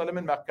Prophet ﷺ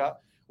in Mecca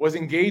was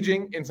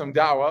engaging in some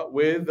da'wah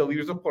with the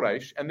leaders of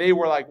Quraysh, and they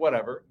were like,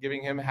 whatever,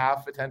 giving him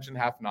half attention,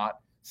 half not,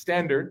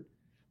 standard.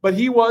 But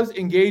he was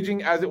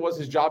engaging as it was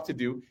his job to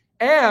do.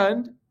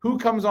 And who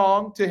comes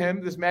on to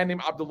him? This man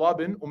named Abdullah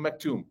bin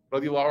Maktoum,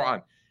 radiallahu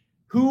anh,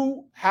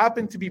 who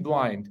happened to be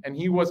blind. And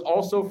he was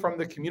also from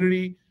the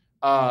community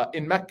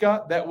in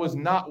Mecca that was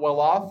not well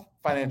off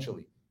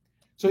financially.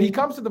 So he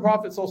comes to the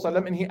Prophet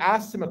ﷺ and he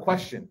asks him a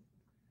question.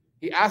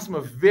 He asked him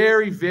a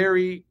very,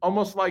 very,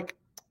 almost like,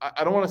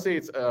 I don't want to say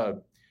it's,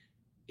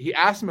 he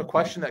asked him a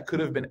question that could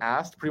have been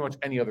asked pretty much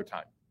any other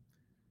time.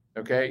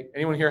 Okay?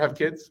 Anyone here have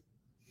kids?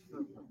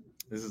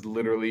 This is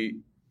literally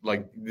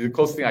like the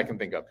closest thing I can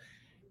think of.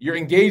 You're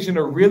engaged in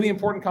a really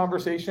important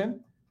conversation.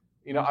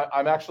 You know,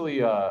 I'm actually,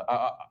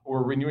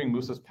 we're renewing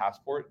Musa's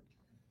passport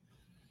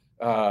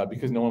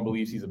because no one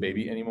believes he's a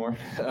baby anymore.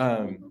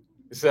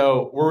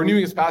 So we're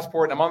renewing his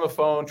passport. I'm on the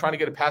phone trying to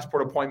get a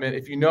passport appointment.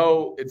 If you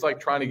know, it's like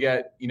trying to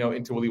get,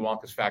 into Willy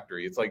Wonka's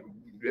factory. It's like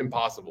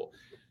impossible.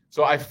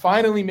 So I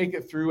finally make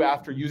it through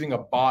after using a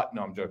bot.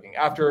 No, I'm joking.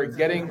 After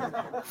getting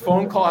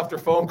phone call after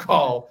phone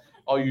call,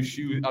 all you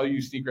sneakerheads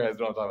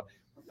know what I'm talking about.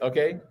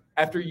 Okay?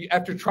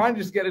 After trying to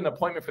just get an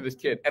appointment for this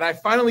kid. And I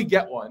finally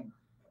get one.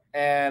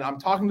 And I'm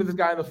talking to this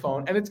guy on the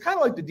phone. And it's kind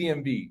of like the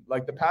DMV.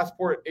 Like the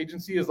passport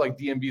agency is like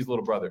DMV's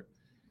little brother.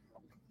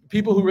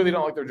 People who really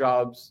don't like their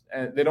jobs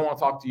and they don't want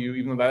to talk to you,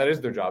 even though that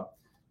is their job.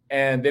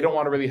 And they don't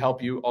want to really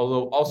help you,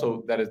 although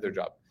also that is their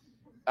job.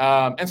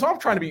 And so I'm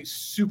trying to be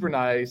super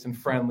nice and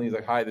friendly. He's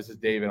like, hi, this is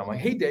David. I'm like,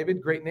 hey,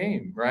 David, great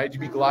name, right? Did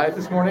you beat Goliath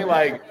this morning?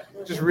 Like,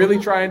 just really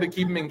trying to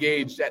keep him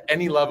engaged at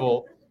any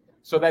level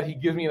so that he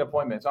gives me an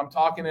appointment. So I'm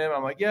talking to him.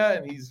 I'm like, yeah.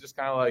 And he's just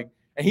kind of like,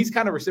 and he's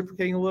kind of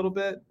reciprocating a little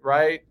bit,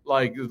 right?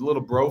 Like a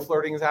little bro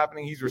flirting is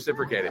happening. He's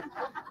reciprocating.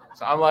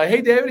 So I'm like,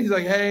 hey, David. He's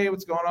like, hey,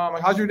 what's going on? I'm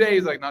like, hau's your day?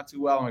 He's like, not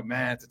too well. I'm like,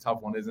 man, it's a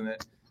tough one, isn't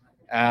it?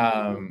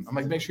 I'm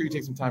like, make sure you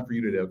take some time for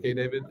you today, okay,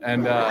 David?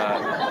 And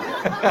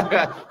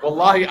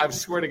wallahi, I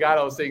swear to God,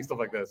 I was saying stuff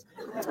like this.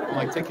 I'm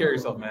like, take care of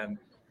yourself, man.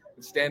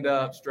 Stand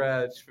up,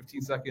 stretch,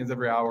 15 seconds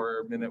every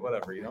hour, minute,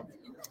 whatever,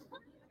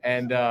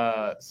 And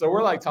so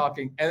we're like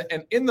talking,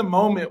 and in the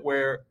moment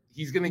where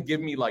he's gonna give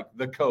me like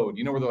the code,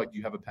 where they're like, do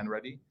you have a pen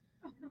ready?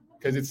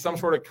 Because it's some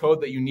sort of code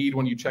that you need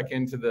when you check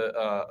into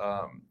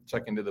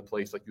the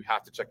place. Like you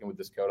have to check in with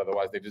this code,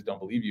 otherwise they just don't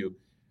believe you.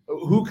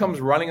 Who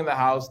comes running in the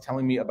house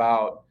telling me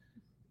about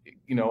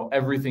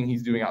everything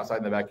he's doing outside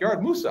in the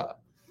backyard? Musa.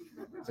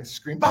 It's like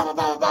scream, Baba,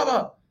 Baba,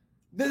 Baba.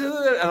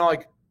 And I'm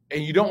like,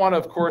 and you don't want to,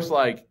 of course,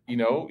 like, you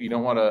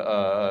don't want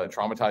to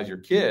traumatize your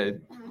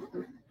kid.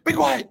 be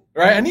quiet,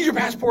 right? I need your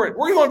passport.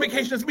 We're going on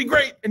vacation. It's going to be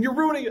great. And you're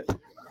ruining it.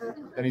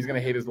 Then he's going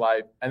to hate his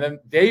life. And then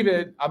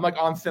David, I'm like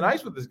on thin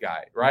ice with this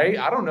guy, right?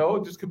 I don't know.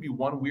 It just could be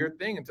one weird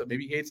thing until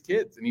maybe he hates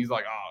kids. And he's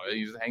like, oh, and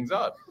he just hangs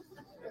up.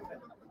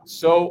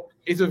 So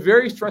it's a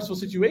very stressful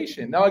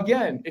situation. Now,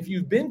 again, if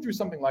you've been through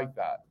something like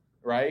that,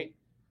 right,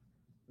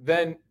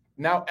 then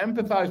now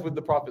empathize with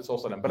the Prophet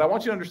ﷺ. But I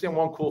want you to understand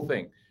one cool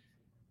thing.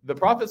 The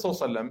Prophet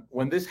ﷺ,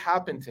 when this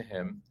happened to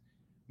him,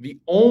 the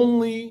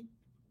only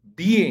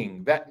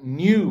being that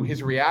knew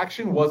his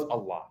reaction was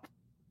Allah.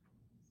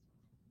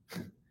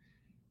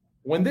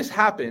 When this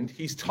happened,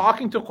 he's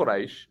talking to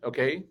Quraysh,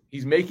 okay?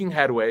 He's making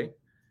headway.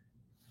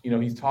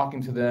 He's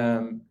talking to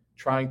them,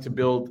 trying to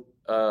build,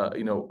 a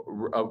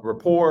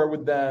rapport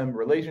with them,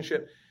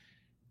 relationship.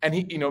 And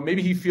he,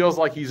 maybe he feels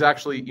like he's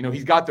actually,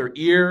 he's got their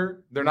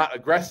ear. They're not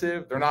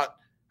aggressive. They're not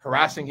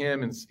harassing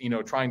him and,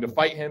 trying to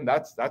fight him.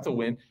 That's a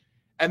win.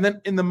 And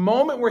then in the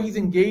moment where he's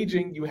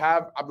engaging, you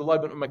have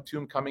Abdullah ibn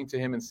Maktoum coming to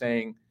him and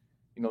saying,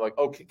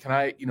 okay, can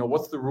I,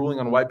 what's the ruling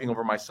on wiping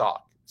over my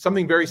sock?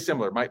 Something very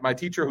similar. My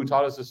teacher who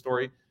taught us this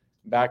story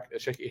back,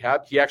 Sheikh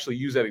Ihab, he actually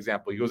used that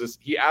example.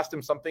 He asked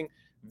him something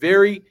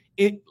very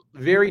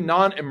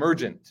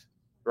non-emergent,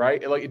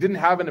 right? Like it didn't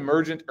have an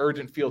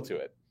urgent feel to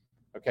it.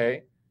 Okay.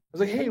 I was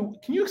like, hey,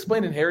 can you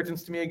explain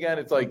inheritance to me again?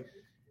 It's like,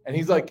 and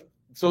he's like,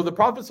 so the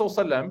Prophet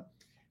ﷺ,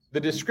 the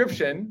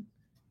description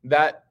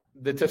that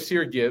the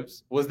tafsir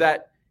gives was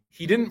that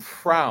he didn't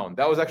frown.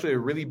 That was actually a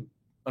really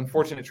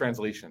unfortunate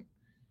translation.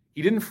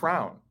 He didn't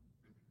frown,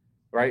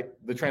 right?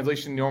 The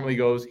translation normally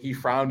goes, he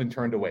frowned and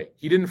turned away.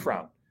 He didn't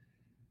frown.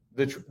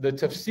 The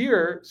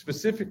tafsir,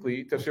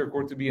 specifically, Tafsir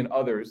Qurtubi and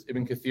others,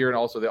 Ibn Kathir and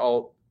also, they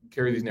all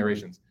carry these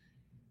narrations.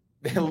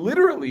 They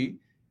literally,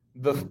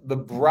 the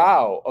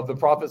brow of the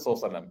Prophet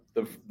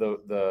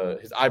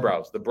ﷺ, his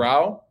eyebrows, the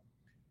brow,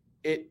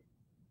 it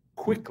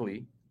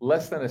quickly,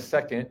 less than a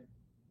second,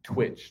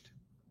 twitched.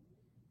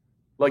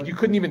 Like you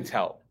couldn't even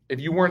tell. If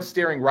you weren't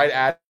staring right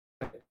at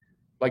it,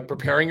 like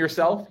preparing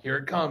yourself, here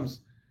it comes.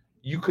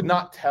 You could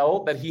not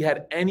tell that he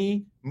had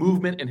any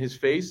movement in his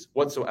face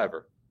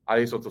whatsoever.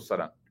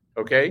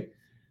 Okay?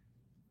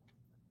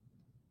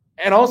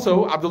 And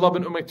also, Abdullah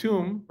bin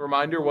Maktoum,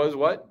 reminder, was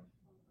what?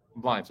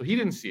 Blind. So he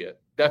didn't see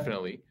it,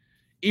 definitely.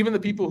 Even the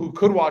people who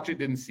could watch it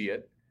didn't see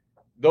it.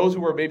 Those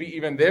who were maybe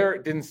even there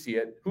didn't see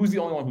it. Who's the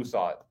only one who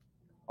saw it?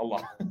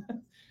 Allah.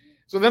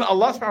 So then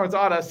Allah subhanahu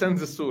wa ta'ala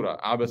sends a surah,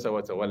 Abasa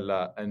wa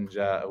tawalla an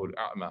ja'ahu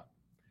al-a'ma,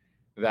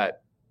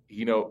 that,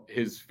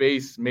 his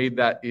face made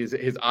that,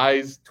 his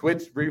eyes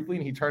twitched briefly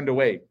and he turned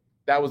away.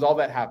 That was all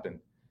that happened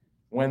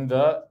when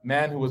the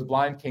man who was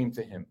blind came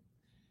to him.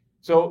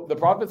 So the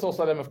Prophet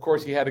ﷺ, of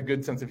course, he had a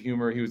good sense of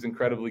humor. He was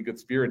incredibly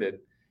good-spirited.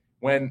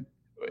 When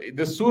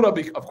the surah,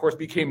 of course,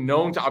 became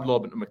known to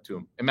Abdullah ibn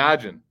Maktoum.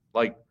 Imagine,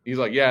 he's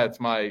like, yeah, it's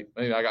I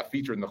got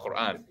featured in the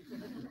Quran.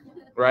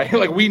 Right?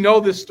 Like we know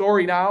this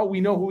story now.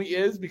 We know who he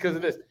is because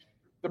of this.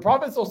 The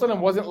Prophet ﷺ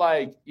wasn't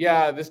like,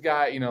 yeah, this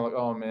guy,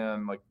 oh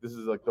man, like this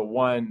is like the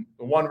one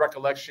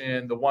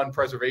recollection, the one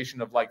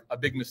preservation of like a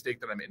big mistake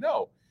that I made.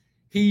 No.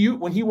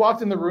 When he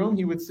walked in the room,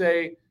 he would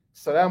say,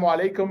 Salamu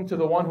alaikum to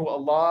the one who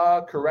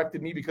Allah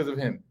corrected me because of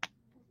him.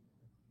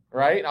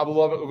 Right?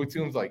 Abdullah ibn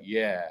Maktoum's like,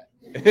 yeah.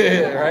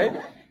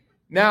 Right?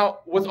 Now,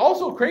 what's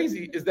also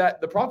crazy is that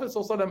the Prophet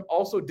ﷺ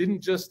also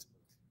didn't just,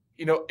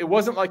 it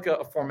wasn't like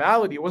a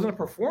formality. It wasn't a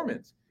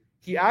performance.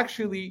 He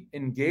actually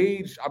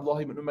engaged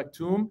Abdullah ibn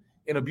Maktoum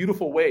in a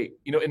beautiful way.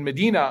 In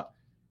Medina,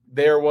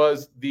 there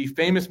was the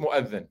famous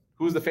mu'adhin.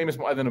 Who was the famous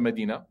mu'adhin of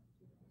Medina?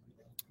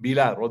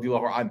 Bilal,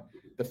 radiallahu anhu.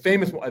 The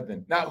famous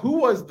mu'adhin. Now, who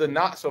was the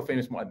not so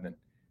famous mu'adhin?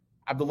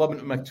 Abdullah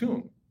ibn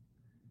Maktoum.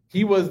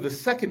 He was the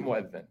second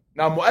mu'adhin.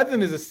 Now,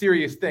 mu'adhin is a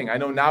serious thing. I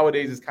know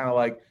nowadays it's kind of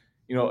like,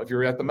 if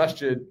you're at the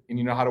masjid and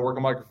you know how to work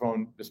a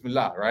microphone,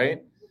 bismillah,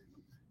 right?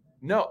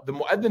 No, the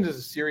mu'adhin is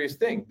a serious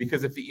thing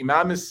because if the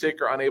imam is sick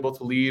or unable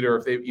to lead, or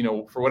if they,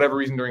 for whatever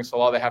reason during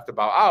salah they have to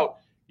bow out,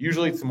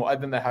 usually it's the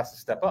mu'adhin that has to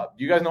step up.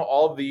 Do you guys know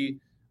all of the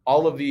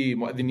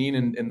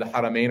mu'adhineen in the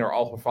Haramain are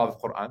all Hufaz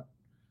of Quran?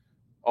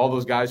 All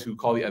those guys who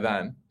call the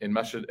adhan in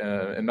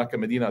Mecca,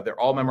 Medina, they're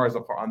all memorized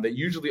of Quran. They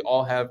usually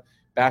all have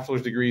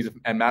bachelor's degrees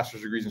and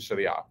master's degrees in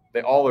Sharia.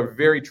 They all are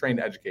very trained,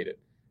 educated.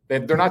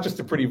 They're not just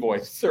a pretty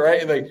voice,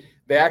 right?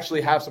 They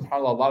actually have,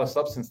 subhanAllah, a lot of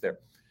substance there.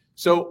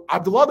 So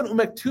Abdullah bin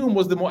Maktoum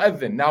was the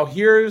mu'adhin. Now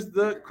here's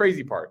the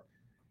crazy part.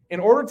 In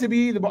order to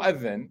be the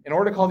mu'adhin, in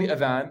order to call the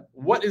adhan,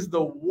 what is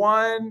the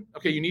one,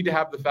 okay, you need to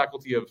have the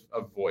faculty of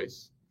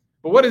voice.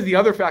 But what is the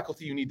other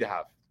faculty you need to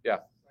have? Yeah.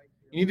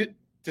 You need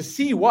to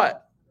see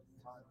what?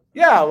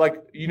 Yeah, like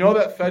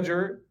that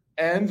Fajr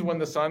ends when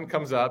the sun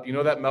comes up.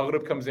 That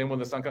Maghrib comes in when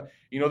the sun comes.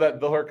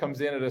 That Dhuhr comes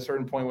in at a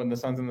certain point when the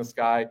sun's in the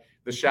sky.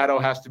 The shadow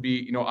has to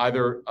be,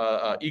 either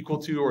equal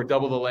to or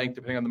double the length,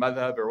 depending on the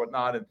madhab or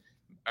whatnot. And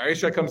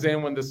Aisha comes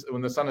in when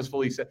the sun is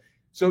fully set.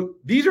 So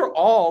these are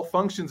all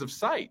functions of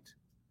sight.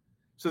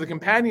 So the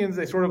companions,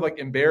 they sort of like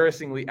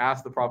embarrassingly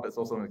asked the Prophet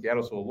sallallahu alaihi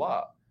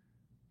wasallam,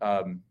 Ya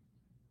Rasulullah,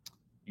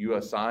 you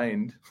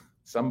assigned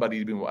somebody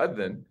to be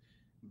mu'adhin,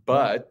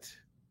 but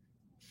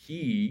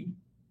he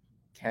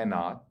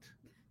cannot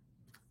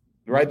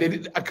right? They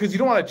did, because you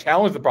don't want to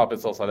challenge the Prophet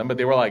ﷺ, but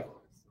they were like,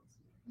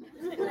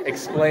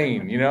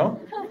 explain,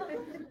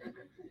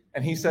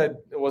 And he said,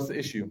 what's the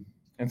issue?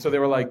 And so they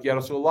were like, Ya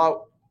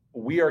Rasulullah,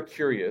 we are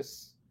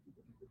curious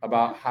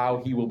about how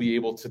he will be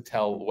able to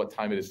tell what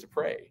time it is to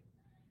pray.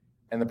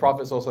 And the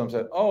Prophet ﷺ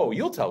said, oh,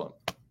 you'll tell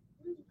him.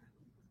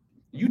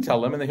 You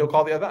tell him, and then he'll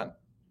call the adhan.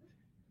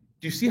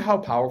 Do you see how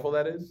powerful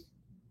that is?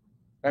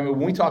 I mean,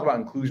 when we talk about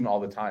inclusion all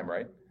the time,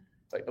 right?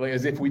 Like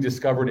as if we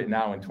discovered it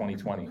now in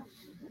 2020.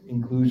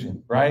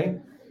 Inclusion, right?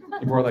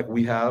 People are like,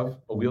 we have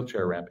a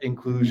wheelchair ramp.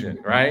 Inclusion,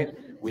 right?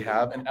 We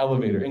have an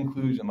elevator.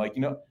 Inclusion. Like,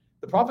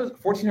 the Prophet,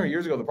 1400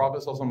 years ago, the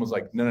Prophet ﷺ was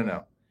like,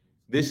 no.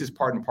 This is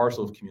part and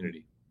parcel of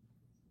community,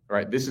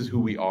 right? This is who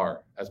we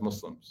are as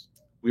Muslims.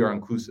 We are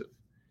inclusive.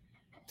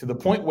 To the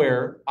point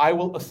where I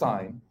will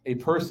assign a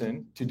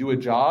person to do a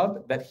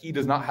job that he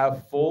does not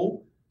have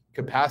full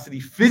capacity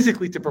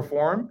physically to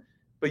perform,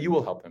 but you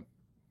will help him.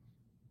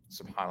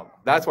 SubhanAllah.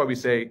 That's why we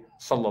say,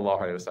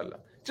 Sallallahu Alaihi Wasallam.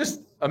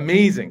 Just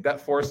amazing, that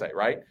foresight,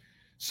 right?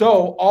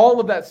 So all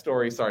of that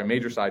story,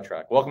 major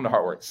sidetrack. Welcome to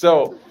Heartwork.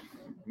 So,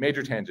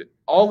 major tangent.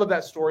 All of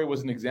that story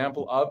was an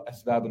example of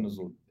Asbab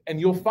al-Nuzul. And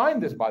you'll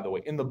find this, by the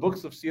way, in the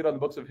books of Sirah, the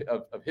books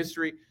of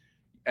history,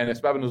 and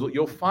Asbab al-Nuzul,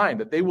 you'll find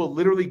that they will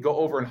literally go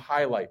over and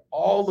highlight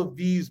all of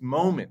these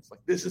moments.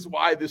 Like, this is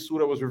why this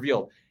surah was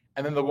revealed.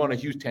 And then they'll go on a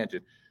huge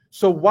tangent.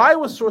 So why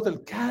was Surah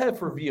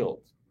Al-Kahf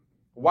revealed?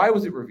 Why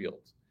was it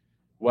revealed?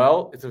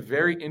 Well, it's a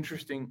very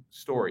interesting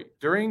story.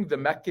 During the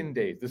Meccan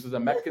days, this is a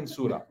Meccan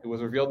surah. It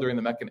was revealed during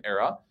the Meccan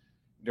era,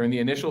 during the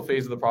initial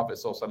phase of the Prophet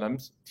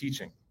ﷺ's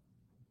teaching.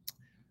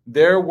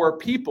 There were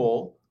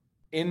people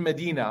in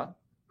Medina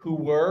who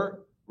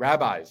were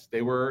rabbis.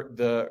 They were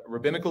the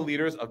rabbinical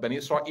leaders of Bani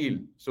Israel.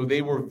 So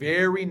they were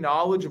very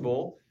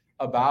knowledgeable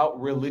about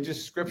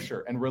religious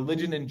scripture and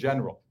religion in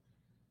general.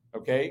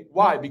 Okay?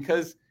 Why?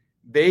 Because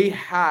they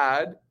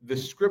had the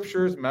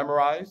scriptures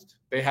memorized.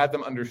 They had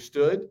them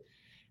understood.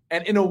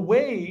 And in a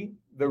way,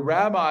 the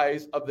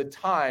rabbis of the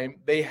time,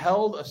 they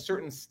held a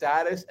certain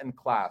status and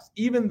class.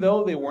 Even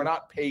though they were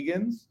not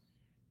pagans,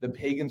 the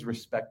pagans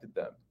respected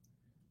them.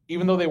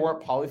 Even though they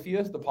weren't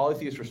polytheists, the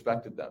polytheists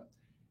respected them.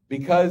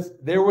 Because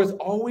there was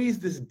always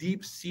this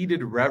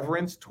deep-seated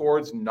reverence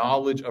towards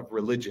knowledge of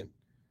religion.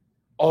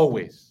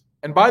 Always.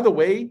 And by the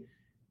way,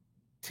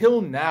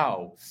 till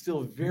now,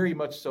 still very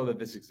much so that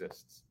this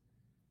exists.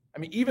 I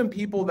mean, even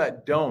people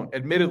that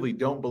admittedly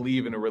don't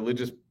believe in a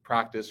religious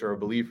practice or a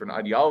belief or an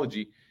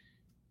ideology,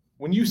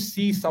 when you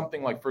see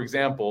something like, for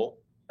example,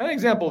 an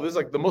example of this is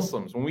like the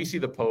Muslims, when we see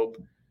the Pope,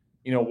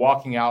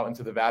 walking out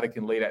into the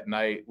Vatican late at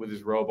night with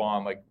his robe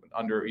on, like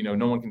under,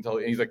 no one can tell,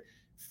 and he's like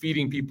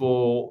feeding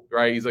people,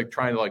 right? He's like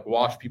trying to like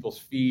wash people's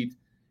feet.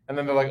 And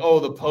then they're like, oh,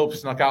 the Pope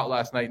snuck out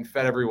last night and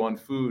fed everyone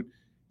food.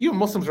 Even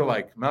Muslims are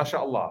like,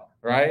 MashaAllah,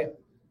 right?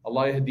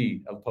 Allah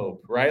Yahdi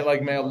al-Pope, right?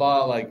 Like, may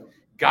Allah like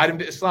guide him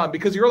to Islam,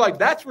 because you're like,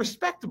 that's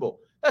respectable.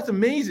 That's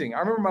amazing. I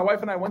remember my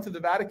wife and I went to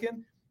the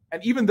Vatican,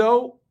 and even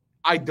though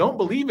I don't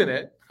believe in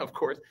it, of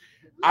course,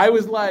 I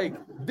was like,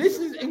 this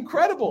is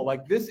incredible.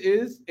 Like,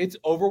 it's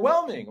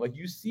overwhelming. Like,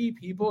 you see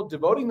people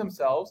devoting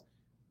themselves,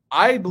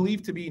 I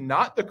believe to be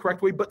not the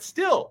correct way, but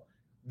still,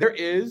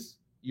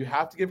 you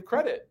have to give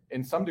credit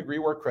in some degree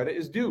where credit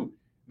is due,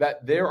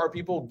 that there are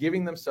people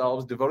devoting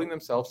themselves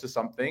to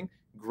something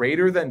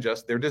greater than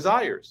just their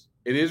desires.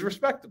 It is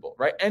respectable,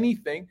 right?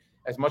 Anything,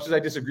 as much as I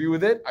disagree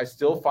with it, I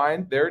still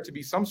find there to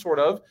be some sort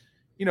of,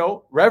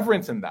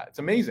 reverence in that. It's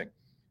amazing.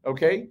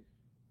 Okay.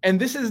 And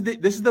this is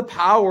the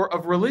power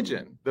of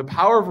religion. The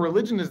power of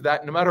religion is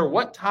that no matter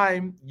what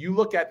time you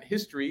look at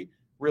history,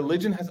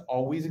 religion has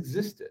always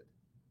existed.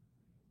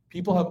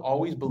 People have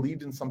always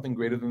believed in something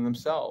greater than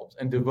themselves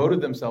and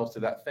devoted themselves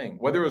to that thing,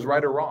 whether it was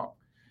right or wrong.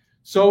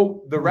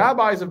 So the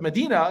rabbis of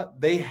Medina,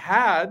 they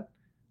had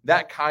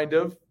that kind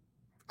of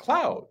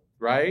cloud,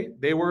 right?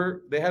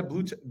 They had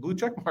blue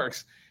check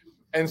marks.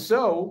 And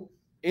so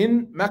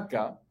in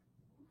Mecca,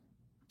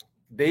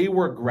 they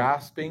were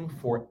grasping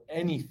for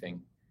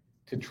anything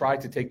to try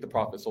to take the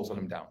Prophet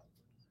ﷺ down.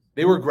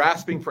 They were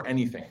grasping for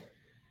anything.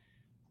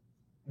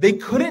 They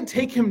couldn't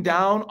take him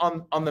down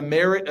on the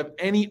merit of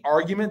any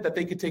argument that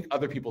they could take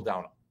other people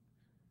down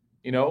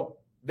on.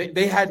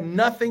 They had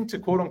nothing to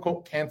quote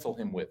unquote cancel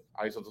him with.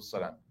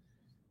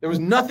 There was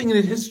nothing in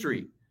his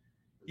history.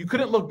 You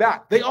couldn't look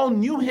back. They all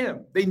knew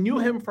him. They knew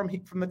him from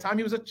the time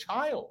he was a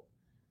child.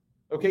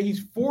 Okay, he's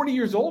 40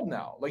 years old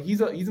now. Like,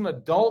 he's an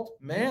adult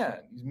man.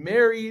 He's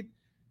married.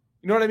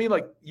 You know what I mean?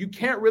 Like, you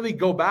can't really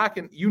go back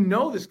and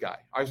this guy.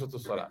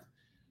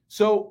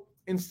 So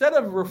instead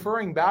of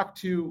referring back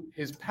to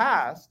his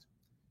past,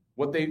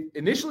 what they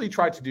initially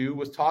tried to do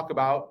was talk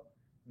about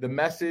the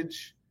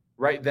message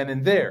right then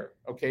and there.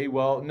 Okay,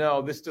 well,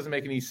 no, this doesn't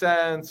make any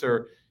sense,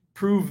 or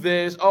prove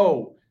this.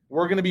 Oh,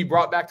 we're going to be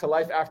brought back to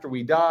life after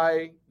we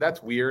die.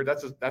 That's weird.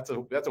 That's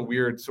a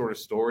weird sort of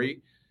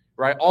story,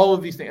 right? All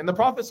of these things. And the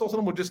Prophet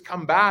ﷺ would just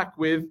come back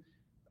with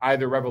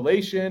either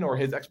revelation or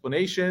his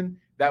explanation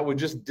that would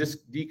just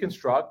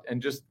deconstruct and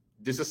just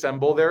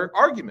disassemble their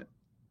argument.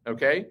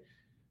 Okay?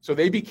 So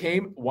they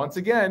became, once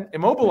again,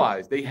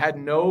 immobilized. They had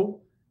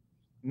no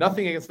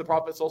nothing against the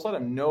Prophet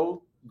ﷺ,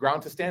 no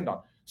ground to stand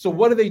on. So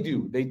what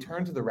do? They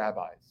turn to the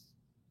rabbis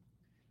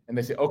and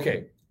they say,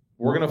 okay,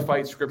 we're going to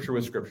fight scripture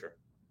with scripture.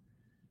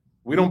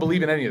 We don't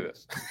believe in any of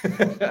this.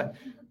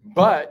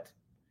 But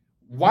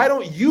why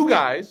don't you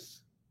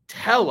guys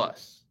tell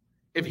us,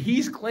 if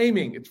he's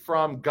claiming it's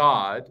from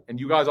God and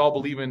you guys all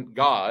believe in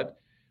God,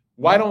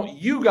 why don't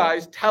you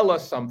guys tell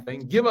us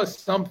something, give us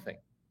something,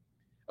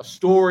 a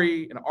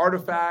story, an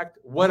artifact,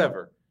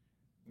 whatever,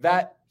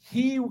 that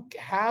he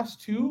has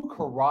to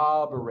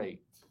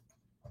corroborate.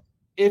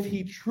 If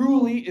he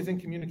truly is in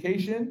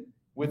communication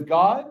with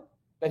God,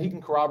 that he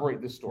can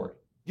corroborate this story.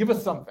 Give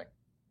us something.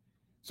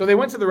 So they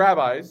went to the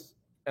rabbis,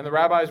 and the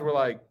rabbis were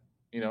like,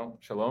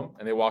 shalom.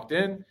 And they walked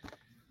in,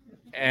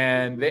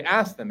 and they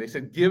asked them, they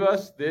said, give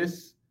us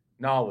this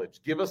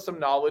knowledge. Give us some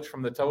knowledge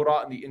from the Torah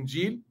and the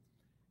Injil.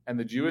 And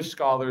the Jewish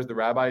scholars, the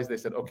rabbis, they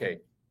said, okay,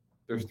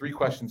 there's 3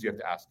 questions you have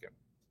to ask him.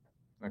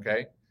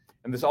 Okay?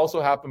 And this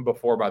also happened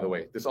before, by the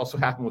way. This also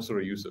happened with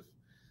Surah Yusuf.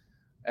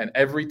 And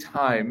every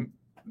time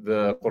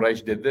the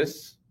Quraysh did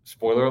this,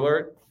 spoiler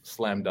alert,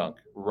 slam dunk,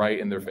 right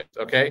in their face.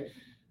 Okay?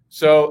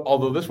 So,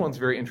 although this one's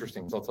very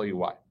interesting, so I'll tell you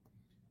why.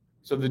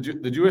 So the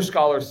Jewish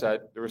scholars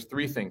said there was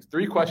 3 things,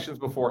 3 questions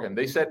before him.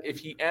 They said if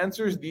he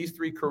answers these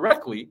 3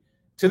 correctly,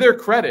 to their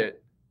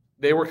credit,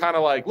 they were kind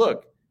of like,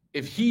 look,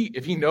 if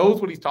he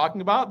knows what he's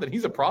talking about, then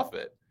he's a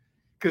prophet.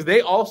 Because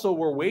they also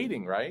were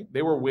waiting, right?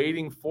 They were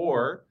waiting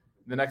for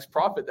the next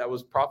prophet that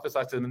was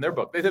prophesied to them in their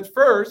book. They said,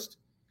 first,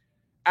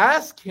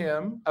 ask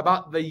him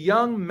about the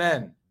young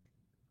men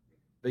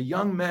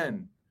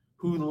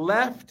who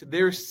left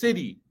their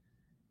city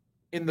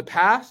in the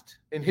past,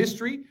 in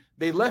history.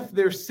 They left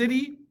their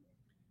city,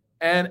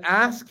 and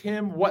ask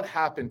him what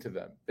happened to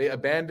them. They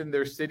abandoned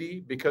their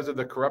city because of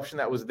the corruption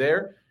that was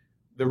there.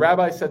 The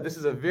rabbi said this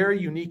is a very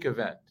unique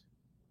event.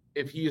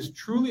 If he is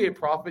truly a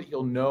prophet,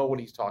 he'll know what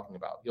he's talking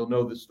about. He'll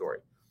know this story.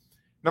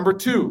 Number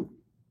 2,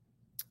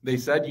 they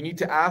said you need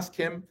to ask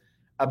him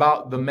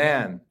about the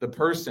man, the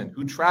person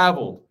who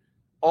traveled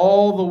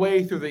all the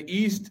way through the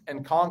east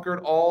and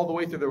conquered all the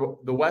way through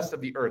the west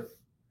of the earth,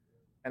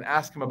 and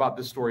ask him about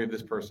this story of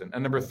this person.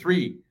 And number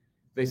 3,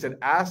 they said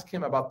ask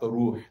him about the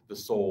ruh, the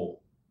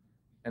soul,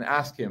 and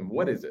ask him,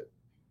 what is it?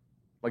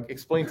 Like,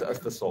 explain to us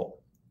the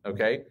soul.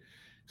 Okay?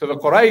 So the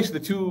Quraysh, the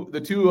two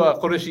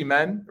Qurayshi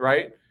men,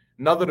 right?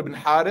 Nadr ibn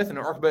Harith and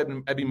Uqba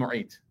ibn Abi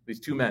Mu'ayt,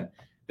 these 2 men.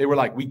 They were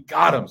like, we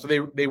got him. So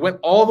they went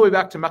all the way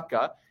back to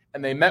Mecca,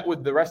 and they met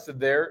with the rest of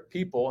their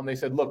people, and they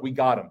said, look, we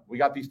got him. We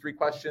got these 3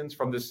 questions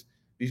from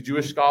these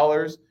Jewish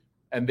scholars,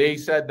 and they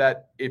said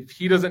that if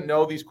he doesn't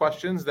know these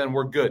questions, then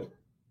we're good,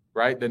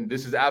 right? Then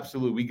this is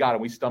absolute, we got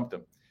him, we stumped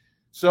him.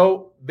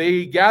 So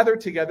they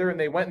gathered together, and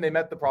they went and they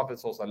met the Prophet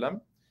ﷺ,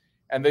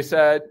 and they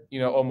said,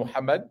 O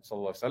Muhammad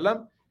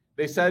ﷺ,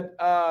 they said,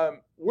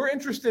 we're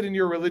interested in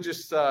your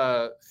religious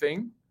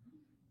thing,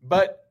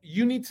 but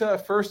you need to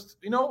first,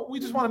 we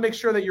just want to make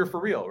sure that you're for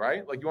real,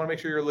 right? Like, you want to make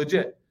sure you're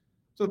legit.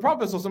 So the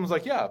Prophet ﷺ was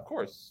like, yeah, of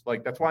course.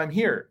 Like, that's why I'm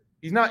here.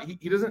 He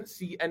doesn't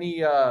see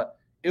any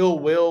ill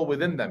will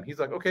within them. He's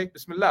like, okay,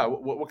 Bismillah,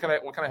 what can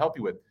I help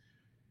you with?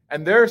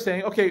 And they're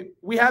saying, okay,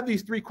 we have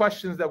these 3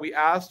 questions that we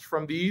asked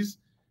from these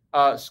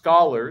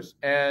scholars,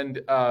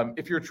 and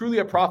if you're truly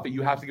a prophet,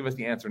 you have to give us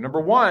the answer.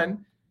 Number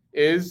 1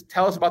 is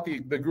tell us about the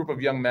group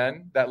of young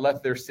men that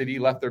left their city,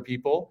 left their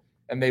people,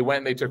 and they went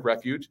and they took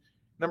refuge.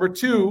 Number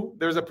 2,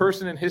 there's a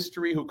person in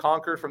history who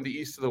conquered from the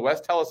east to the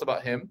west. Tell us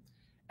about him.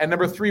 And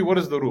number 3, what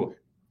is the ruh?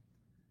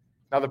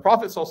 Now the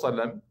Prophet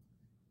ﷺ,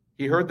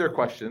 he heard their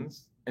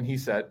questions, and he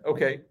said,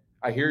 okay,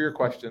 I hear your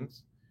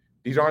questions.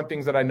 These aren't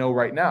things that I know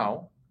right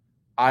now.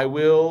 I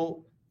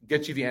will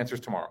get you the answers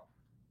tomorrow.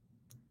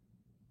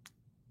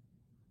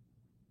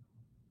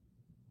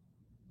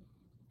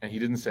 And he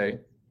didn't say,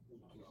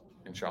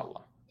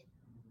 inshallah.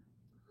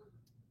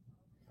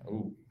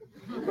 Ooh.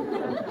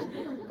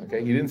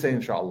 Okay, he didn't say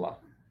inshallah.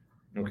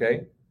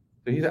 Okay?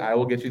 So he said, I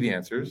will get you the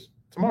answers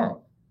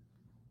tomorrow.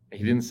 And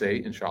he didn't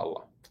say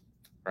inshallah.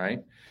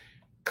 Right?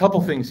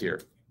 Couple things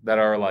here that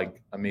are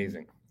like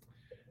amazing.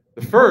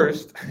 The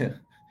first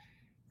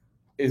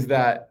is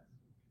that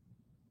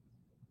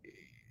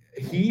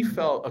he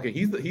felt, okay,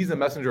 he's the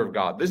messenger of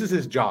God. This is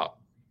his job.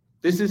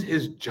 This is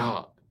his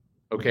job.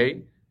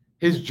 Okay?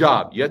 His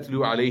job.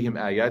 يَتْلُو عَلَيْهِمْ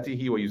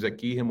آيَاتِهِ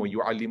وَيُزَكِّيهِمْ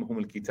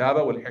وَيُعَلِّمُهُمُ الْكِتَابَ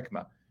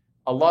وَالْحِكْمَةِ.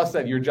 Allah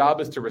said, your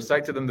job is to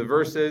recite to them the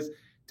verses,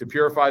 to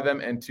purify them,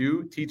 and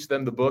to teach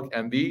them the book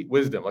and the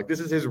wisdom. Like, this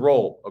is his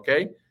role,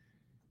 okay?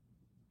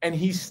 And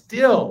he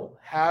still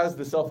has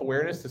the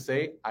self-awareness to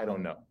say, I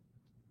don't know.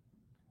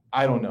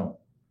 I don't know.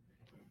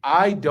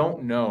 I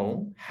don't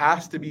know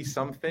has to be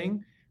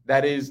something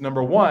that is,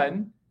 number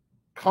 1,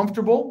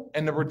 comfortable,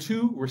 and number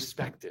 2,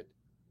 respected.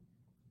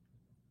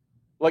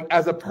 Like,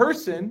 as a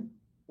person,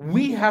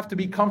 we have to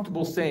be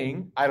comfortable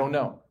saying, I don't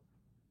know.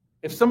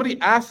 If somebody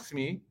asks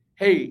me,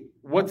 hey,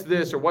 what's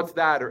this or what's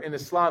that, or in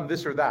Islam,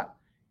 this or that,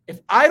 if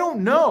I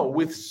don't know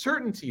with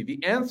certainty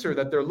the answer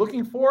that they're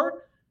looking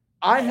for,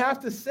 I have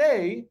to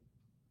say,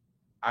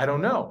 I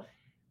don't know.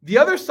 The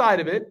other side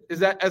of it is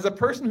that as a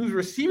person who's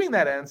receiving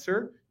that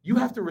answer, you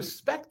have to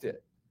respect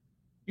it.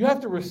 You have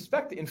to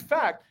respect it. In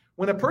fact,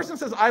 when a person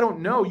says, I don't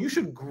know, you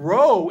should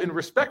grow in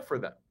respect for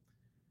them,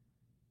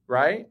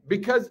 right?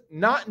 Because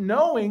not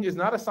knowing is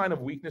not a sign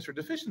of weakness or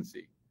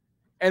deficiency.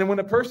 And when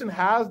a person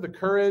has the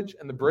courage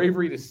and the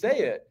bravery to say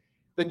it,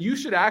 then you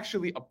should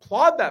actually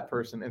applaud that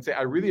person and say,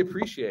 I really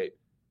appreciate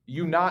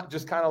you not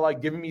just kind of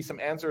like giving me some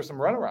answer or some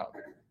runaround.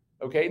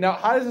 Okay, now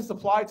how does this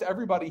apply to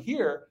everybody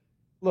here?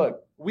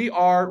 Look, we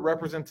are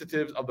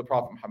representatives of the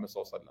Prophet Muhammad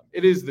Sallallahu Alaihi Wasallam.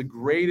 It is the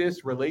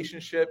greatest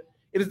relationship.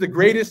 It is the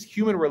greatest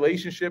human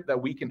relationship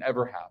that we can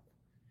ever have.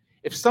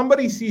 If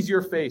somebody sees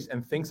your face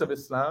and thinks of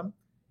Islam,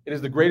 it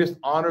is the greatest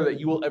honor that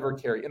you will ever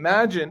carry.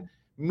 Imagine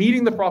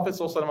meeting the Prophet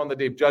Sallallahu Alaihi Wasallam on the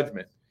Day of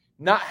Judgment,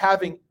 not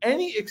having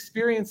any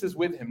experiences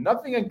with him,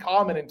 nothing in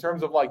common in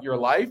terms of like your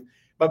life,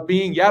 but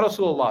being Ya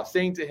Rasulullah,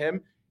 saying to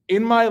him,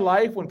 in my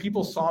life, when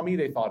people saw me,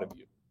 they thought of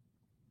you.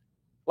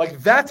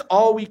 Like that's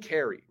all we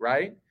carry,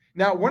 right?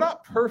 Now, we're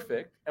not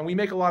perfect and we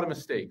make a lot of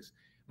mistakes.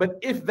 But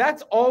if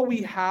that's all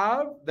we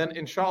have, then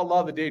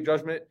inshallah, the Day of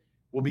Judgment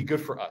will be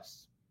good for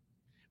us.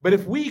 But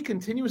if we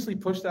continuously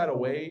push that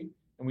away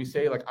and we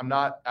say, like,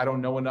 I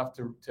don't know enough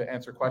to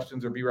answer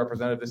questions or be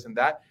representative, this and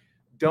that,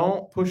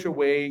 don't push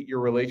away your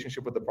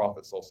relationship with the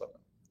Prophet Sallallahu Alaihi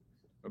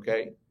Wasallam.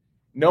 Okay?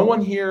 No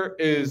one here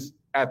is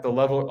at the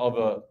level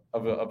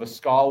of a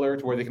scholar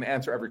to where they can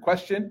answer every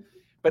question,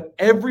 but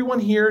everyone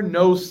here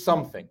knows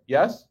something.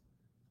 Yes?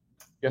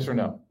 Yes or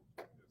no?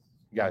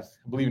 You guys,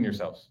 believe in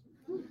yourselves.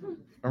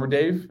 Remember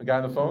Dave, the guy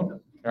on the phone?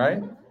 All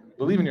right?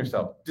 Believe in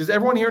yourself. Does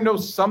everyone here know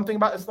something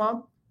about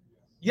Islam?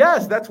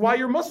 Yes, that's why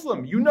you're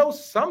Muslim. You know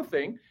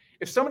something.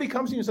 If somebody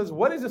comes to you and says,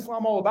 what is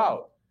Islam all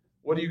about?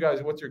 What's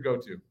your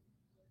go-to?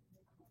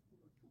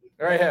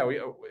 All right,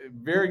 yeah,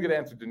 very good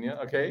answer, Dunya.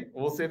 Okay,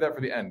 we'll save that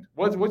for the end.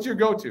 What's your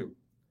go-to?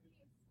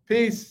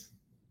 Peace.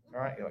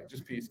 All right, you're like,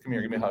 just peace. Come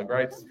here, give me a hug,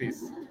 right? Just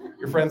peace.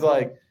 Your friend's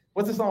like,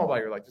 what's Islam about?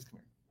 You're like, just come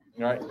here.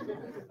 All right,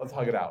 let's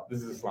hug it out.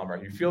 This is Islam,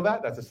 right? You feel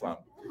that? That's Islam.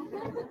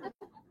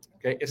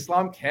 Okay,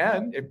 Islam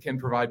can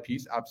provide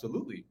peace,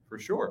 absolutely, for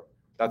sure.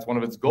 That's one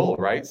of its goals,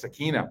 right?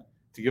 Sakina,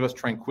 to give us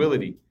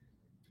tranquility.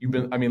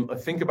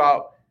 Think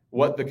about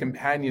what the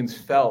companions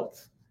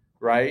felt,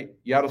 right?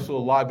 Ya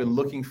Rasulullah, I've been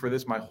looking for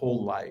this my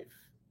whole life.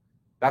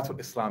 That's what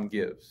Islam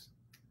gives,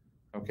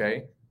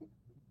 okay?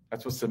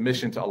 That's what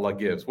submission to Allah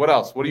gives. What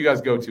else? What do you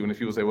guys go to when if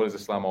people say, what is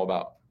Islam all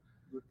about?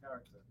 Good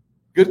character.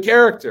 Good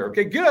character.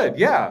 Okay, good,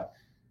 yeah.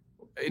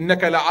 إِنَّكَ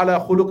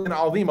لَعَلَى خُلُقٍ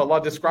عَظِيمٍ.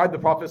 Allah described the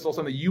Prophet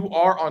ﷺ that you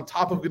are on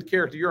top of good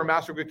character. You're a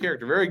master of good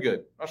character. Very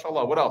good.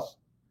 MashaAllah. What else?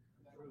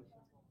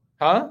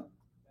 Huh?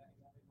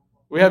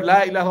 We have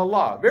La ilaha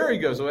illallah. Very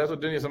good. So that's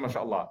what Dunya said,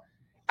 MashaAllah.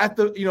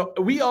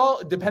 We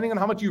all, depending on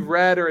how much you've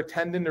read or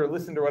attended or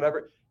listened or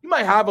whatever, you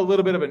might have a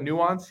little bit of a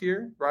nuance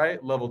here,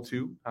 right? Level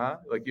 2, huh?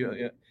 Like,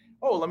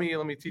 let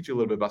me teach you a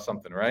little bit about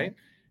something, right?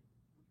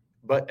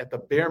 But at the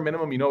bare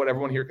minimum, you know what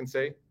everyone here can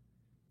say?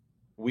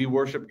 We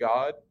worship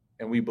God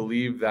and we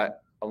believe that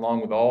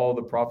along with all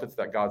the prophets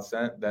that God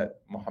sent,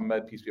 that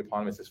Muhammad, peace be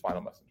upon him, is his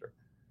final messenger.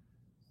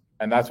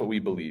 And that's what we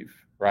believe,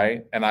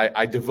 right? And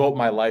I devote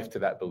my life to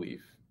that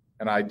belief.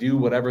 And I do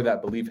whatever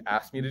that belief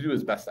asks me to do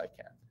as best I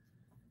can.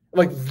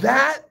 Like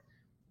that,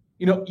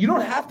 you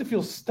don't have to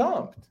feel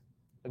stumped.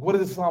 Like, what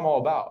is Islam all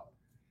about?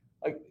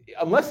 Like,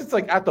 unless it's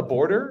like at the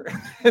border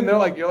and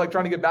you're like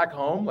trying to get back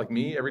home, like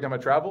me, every time I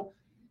travel,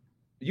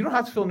 you don't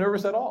have to feel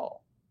nervous at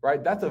all,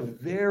 right? That's a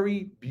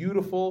very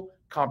beautiful,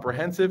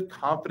 comprehensive,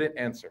 confident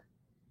answer,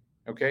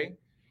 okay?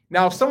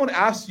 Now, if someone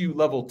asks you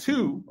level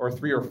 2 or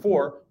 3 or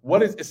 4, what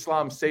does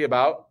Islam say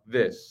about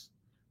this?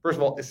 First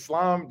of all,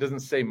 Islam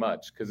doesn't say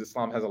much because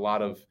Islam has a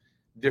lot of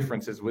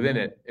differences within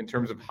it in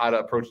terms of how to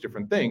approach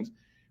different things.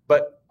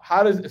 But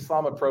how does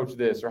Islam approach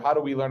this? Or how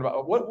do we learn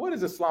about what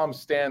is Islam's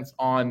stance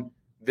on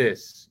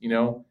this?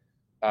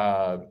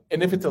 And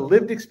if it's a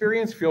lived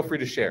experience, feel free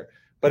to share.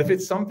 But if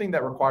it's something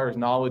that requires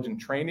knowledge and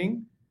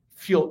training,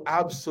 feel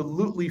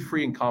absolutely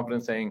free and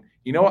confident saying,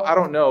 you know what, I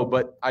don't know,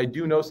 but I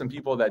do know some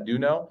people that do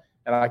know,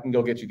 and I can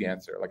go get you the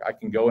answer. Like I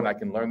can go and I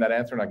can learn that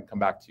answer and I can come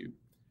back to you.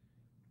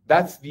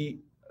 That's the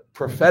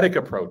prophetic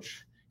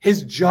approach.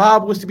 His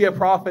job was to be a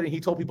prophet, and he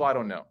told people, I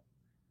don't know.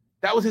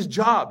 That was his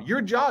job. Your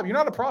job. You're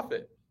not a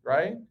prophet,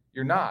 right?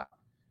 You're not.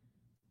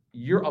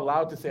 You're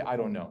allowed to say, I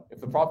don't know.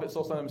 If the Prophet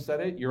ﷺ said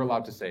it, you're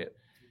allowed to say it.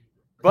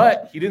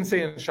 But he didn't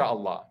say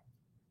inshallah.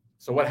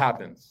 So what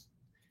happens?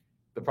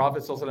 The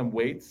Prophet ﷺ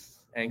waits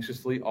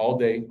anxiously all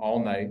day,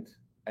 all night,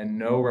 and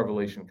no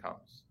revelation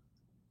comes.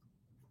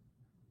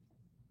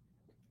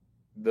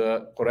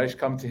 The Quraysh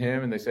come to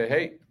him and they say,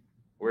 hey,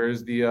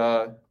 where's the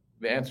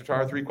answer to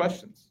our 3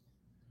 questions?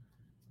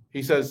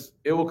 He says,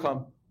 it will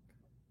come.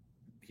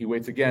 He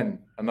waits again,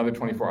 another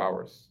 24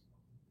 hours.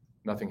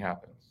 Nothing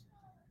happens.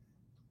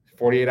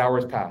 48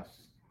 hours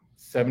pass.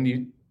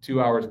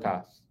 72 hours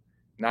pass.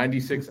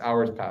 96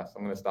 hours pass.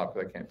 I'm going to stop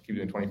because I can't keep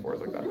doing 24s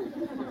like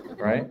that.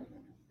 Right?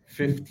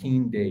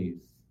 15 days.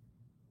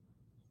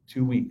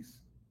 2 weeks.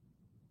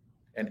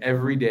 And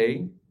every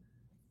day,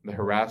 the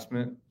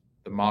harassment,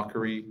 the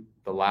mockery,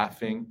 the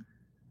laughing,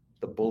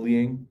 the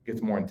bullying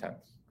gets more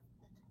intense.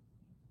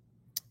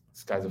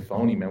 This guy's a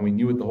phony, man. We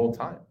knew it the whole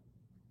time.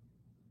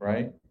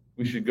 right?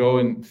 We should go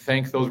and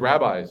thank those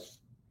rabbis.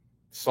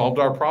 Solved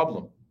our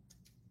problem.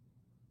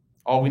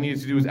 All we needed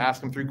to do is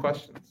ask them 3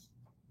 questions.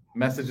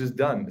 Message is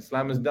done.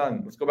 Islam is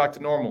done. Let's go back to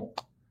normal,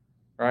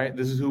 right?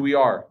 This is who we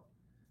are.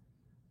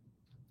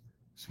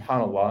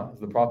 SubhanAllah,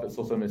 the Prophet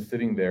ﷺ is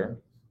sitting there,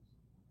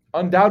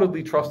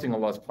 undoubtedly trusting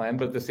Allah's plan,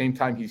 but at the same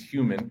time, he's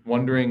human,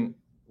 wondering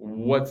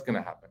what's going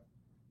to happen.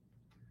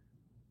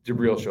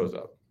 Jibreel shows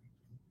up.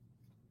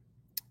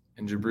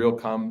 And Jibreel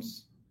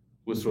comes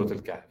with Surah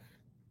Al-Kahf.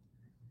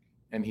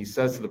 And he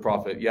says to the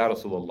Prophet, Ya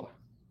Rasulullah,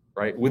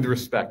 right, with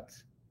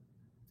respect,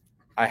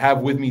 I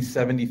have with me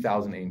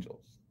 70,000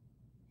 angels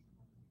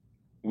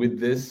with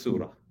this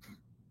surah.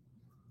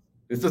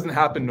 This doesn't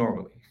happen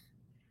normally.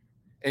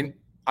 And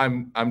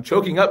I'm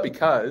choking up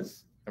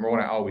because, number 1,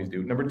 I always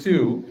do. Number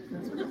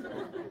 2,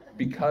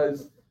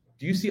 because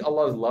do you see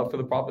Allah's love for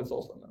the Prophet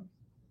ﷺ?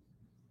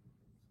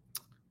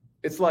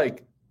 It's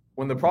like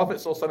when the Prophet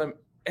ﷺ,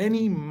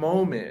 any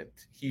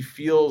moment he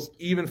feels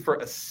even for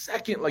a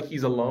second like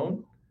he's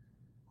alone,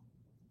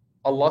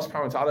 Allah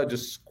subhanahu wa ta'ala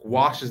just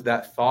squashes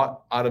that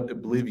thought out of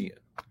oblivion.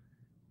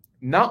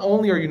 Not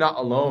only are you not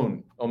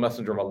alone, O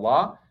Messenger of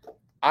Allah,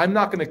 I'm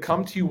not going to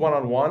come to you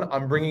one-on-one.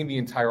 I'm bringing the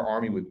entire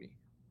army with me.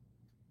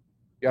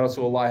 Ya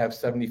Rasulullah, I have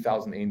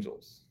 70,000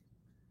 angels.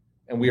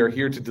 And we are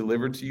here to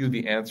deliver to you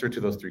the answer to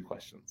those 3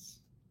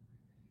 questions.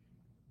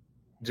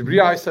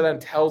 Jibreel alayhi salam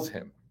tells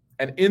him,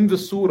 and in the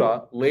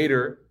surah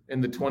later,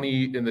 in the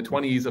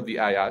 20s of the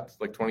ayat,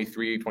 like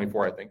 23,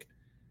 24, I think,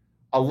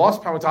 Allah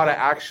subhanahu wa ta'ala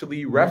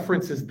actually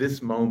references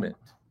this moment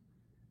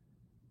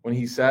when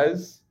he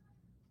says,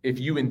 if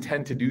you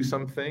intend to do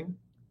something,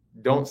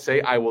 don't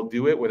say I will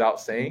do it without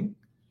saying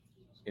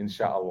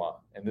inshallah.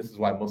 And this is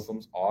why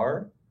Muslims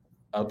are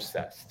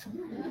obsessed. Do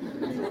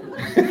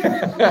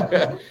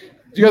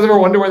you guys ever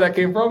wonder where that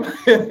came from?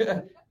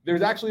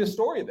 There's actually a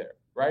story there,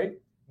 right?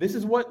 This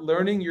is what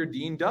learning your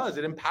deen does.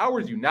 It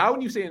empowers you. Now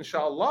when you say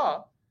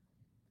inshallah,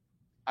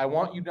 I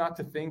want you not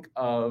to think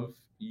of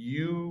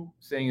you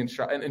saying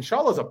inshallah. And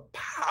inshallah is a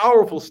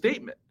powerful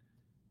statement.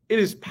 It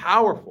is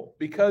powerful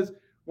because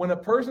when a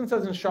person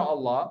says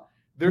inshallah,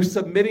 they're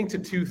submitting to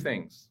 2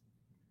 things.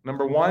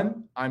 Number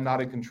 1, I'm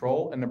not in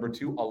control. And number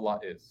 2, Allah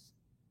is.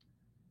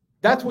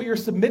 That's what you're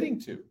submitting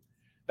to.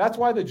 That's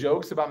why the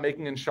jokes about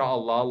making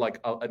inshallah like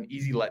an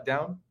easy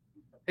letdown.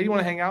 Hey, you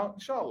want to hang out?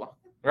 Inshallah,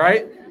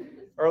 right?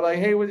 Or like,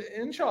 hey,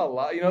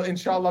 inshallah. You know,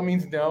 inshallah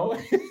means no.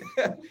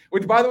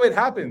 Which, by the way, it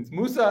happens.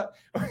 Musa,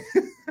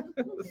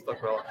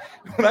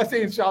 when I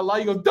say inshallah,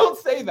 he goes, don't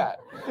say that.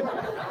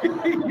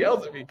 He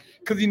yells at me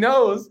because he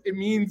knows it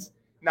means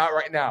not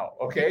right now,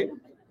 okay?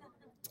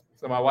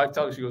 So my wife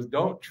tells me, she goes,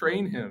 don't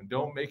train him.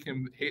 Don't make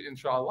him hate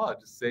inshallah.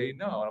 Just say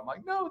no. And I'm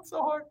like, no, it's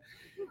so hard,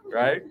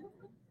 right?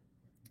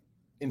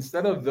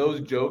 Instead of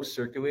those jokes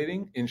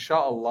circulating,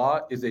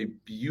 inshallah is a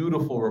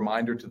beautiful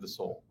reminder to the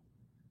soul.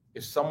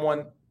 If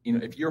someone,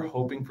 if you're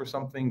hoping for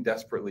something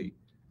desperately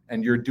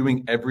and you're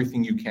doing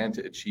everything you can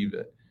to achieve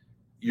it,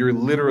 you're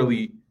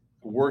literally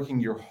working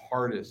your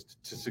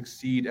hardest to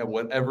succeed at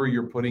whatever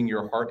you're putting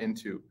your heart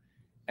into,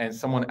 and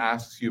someone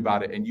asks you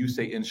about it and you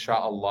say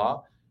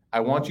inshallah, I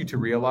want you to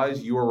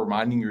realize you are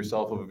reminding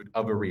yourself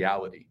of a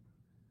reality.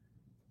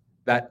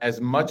 That as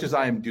much as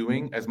I am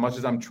doing, as much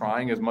as I'm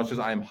trying, as much as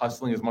I am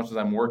hustling, as much as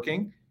I'm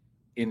working,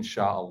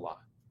 inshallah,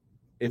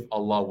 if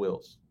Allah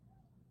wills.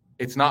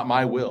 It's not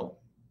my will.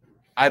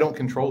 I don't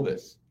control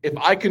this. If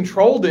I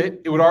controlled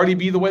it, it would already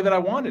be the way that I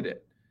wanted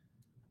it.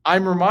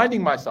 I'm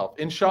reminding myself.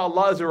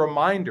 Inshallah is a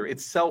reminder.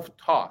 It's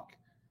self-talk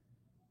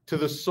to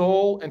the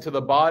soul and to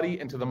the body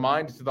and to the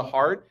mind and to the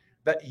heart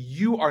that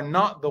you are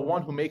not the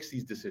one who makes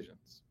these decisions.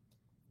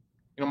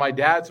 My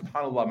dad,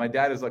 subhanAllah, my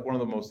dad is like one of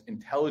the most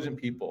intelligent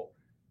people.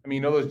 I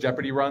mean, those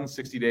Jeopardy runs,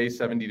 60 days,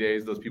 70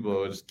 days, those people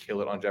who just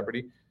kill it on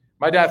Jeopardy.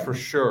 My dad for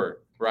sure,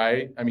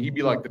 right? I mean, he'd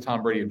be like the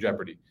Tom Brady of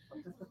Jeopardy.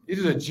 He's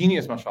just a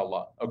genius,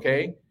 mashallah,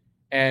 okay?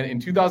 And in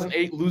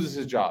 2008, loses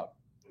his job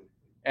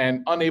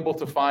and unable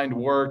to find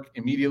work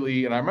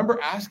immediately. And I remember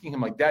asking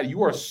him, like, Dad,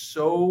 you are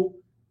so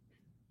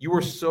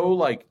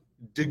like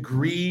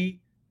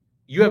degree,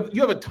 you have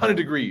a ton of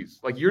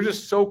degrees. Like, you're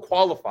just so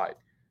qualified.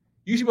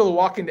 You should be able to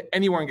walk into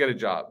anywhere and get a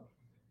job.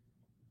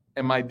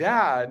 And my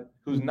dad,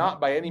 who's not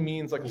by any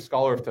means like a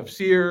scholar of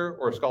tafsir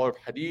or a scholar of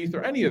hadith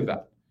or any of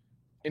that,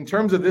 in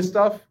terms of this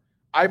stuff,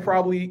 I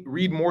probably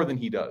read more than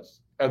he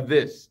does of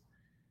this.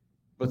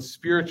 But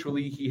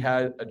spiritually, he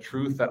had a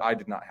truth that I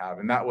did not have.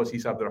 And that was, he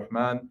said,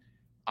 Abdurrahman,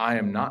 I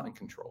am not in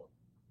control.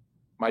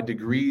 My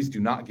degrees do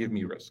not give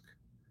me risk.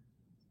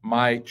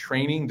 My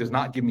training does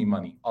not give me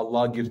money.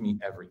 Allah gives me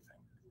everything.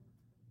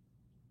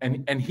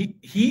 And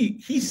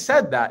he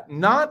said that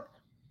not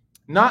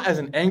as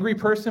an angry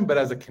person, but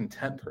as a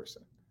content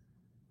person.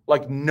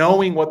 Like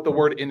knowing what the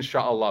word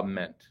inshallah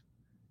meant.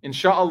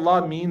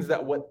 Inshallah means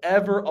that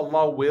whatever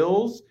Allah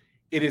wills,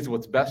 it is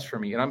what's best for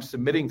me. And I'm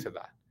submitting to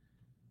that.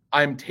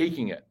 I'm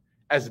taking it.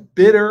 As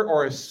bitter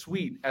or as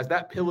sweet as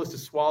that pill is to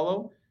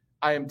swallow,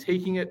 I am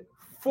taking it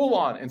full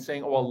on and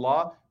saying, oh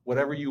Allah,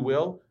 whatever you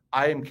will,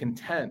 I am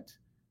content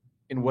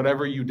in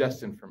whatever you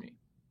destine for me.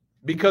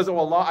 Because, oh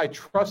Allah, I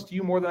trust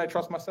you more than I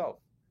trust myself.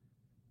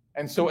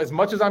 And so as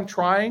much as I'm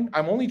trying,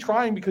 I'm only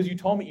trying because you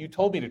told me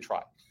to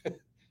try.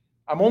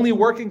 I'm only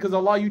working because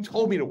Allah, you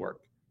told me to work.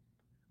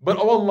 But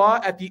oh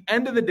Allah, at the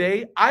end of the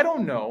day, I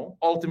don't know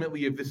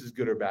ultimately if this is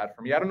good or bad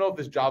for me. I don't know if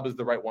this job is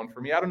the right one for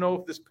me. I don't know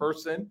if this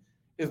person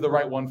is the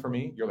right one for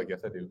me. You're like, yes,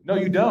 I do. No,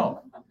 you don't.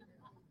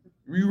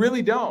 You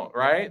really don't,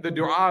 right? The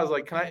dua is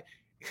like, can I,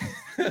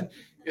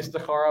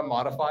 istikhara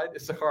modified,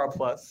 istikhara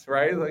plus,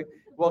 right? Like,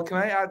 well, can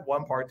I add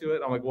one part to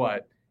it? I'm like,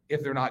 what?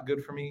 If they're not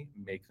good for me,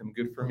 make them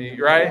good for me,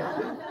 right?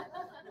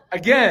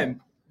 Again,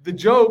 the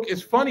joke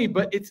is funny,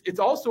 but it's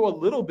also a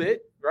little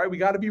bit, right? We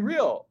got to be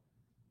real.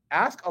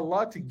 Ask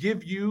Allah to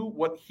give you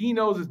what He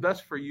knows is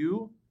best for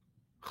you.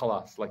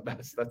 Khalas, like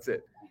that's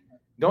it.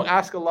 Don't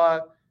ask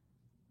Allah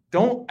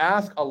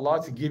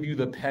to give you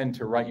the pen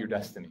to write your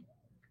destiny.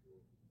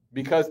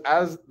 Because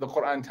as the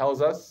Quran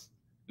tells us,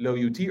 لَوْ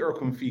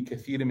يُطِيعُكُمْ فِي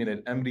كَثِيرٍ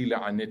مِنَ الْأَمْرِ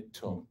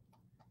لَعَنِتُّمْ.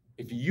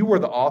 If you were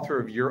the author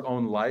of your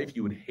own life,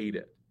 you would hate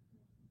it.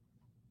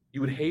 You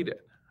would hate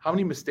it. How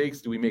many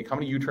mistakes do we make? How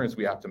many U-turns do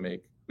we have to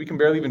make? We can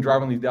barely even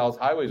drive on these Dallas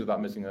highways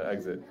without missing an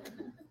exit.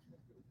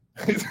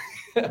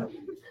 That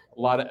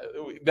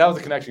was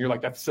a connection. You're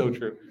like, that's so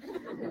true.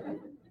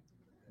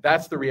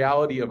 That's the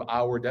reality of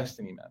our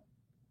destiny, man.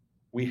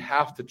 We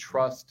have to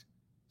trust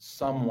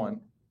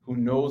someone who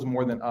knows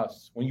more than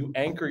us. When you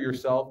anchor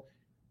yourself,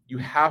 you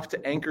have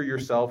to anchor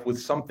yourself with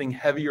something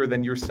heavier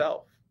than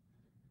yourself.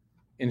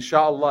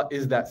 Inshallah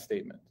is that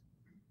statement.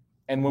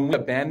 And when we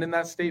abandon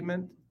that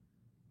statement,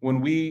 when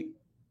we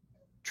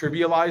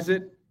trivialize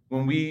it,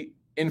 when we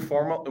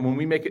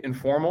make it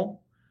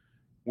informal,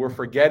 we're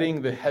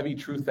forgetting the heavy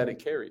truth that it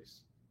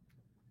carries.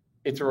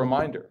 It's a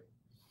reminder,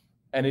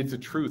 and it's a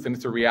truth, and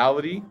it's a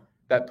reality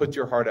that puts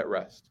your heart at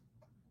rest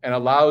and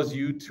allows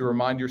you to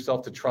remind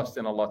yourself to trust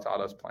in Allah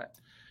Ta'ala's plan.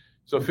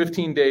 So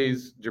 15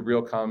 days,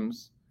 Jibreel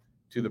comes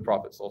to the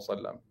Prophet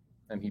ﷺ,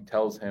 and he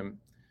tells him,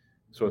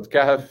 so it's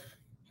Kahf,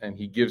 and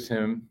he gives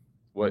him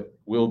what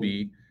will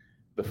be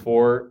the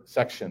 4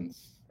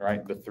 sections,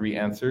 right? The 3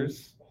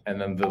 answers, and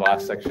then the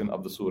last section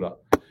of the surah.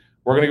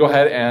 We're going to go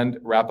ahead and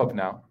wrap up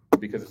now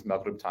because it's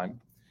Maghrib time.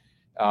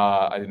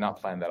 I did not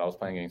plan that. I was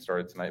planning getting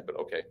started tonight, but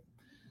okay.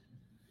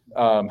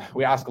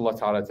 We ask Allah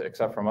Ta'ala to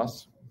accept from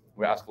us.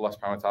 We ask Allah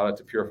Subhanahu wa Ta'ala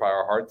to purify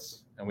our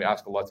hearts, and we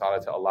ask Allah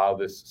Ta'ala to allow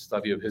this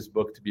study of His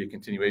book to be a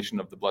continuation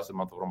of the blessed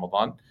month of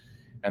Ramadan,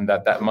 and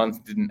that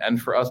month didn't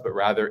end for us, but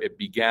rather it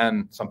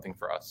began something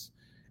for us,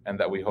 and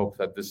that we hope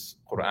that this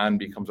Quran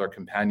becomes our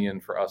companion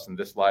for us in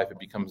this life. It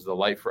becomes the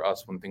light for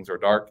us when things are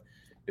dark.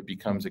 It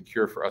becomes a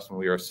cure for us when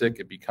we are sick.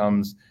 It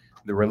becomes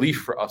the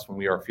relief for us when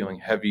we are feeling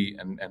heavy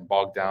and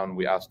bogged down.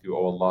 We ask you,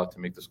 O Allah, to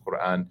make this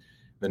Quran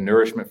the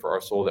nourishment for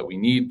our soul that we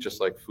need, just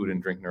like food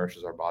and drink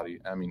nourishes our body.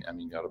 Ameen,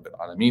 ameen, ya Rabbil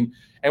Alameen.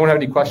 Anyone have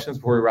any questions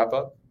before we wrap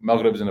up?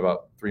 Maghrib is in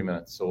about 3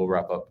 minutes, so we'll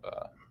wrap up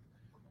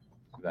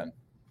then.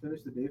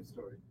 Finish the Dave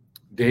story.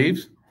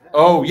 Dave's?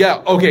 Oh,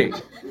 yeah, okay.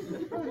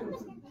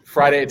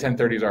 Friday at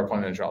 10:30 is our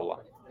appointment, inshallah.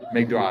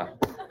 Make dua.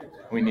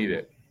 We need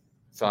it.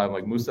 So I'm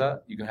like,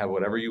 Musa, you can have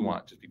whatever you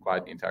want. Just be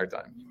quiet the entire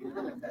time.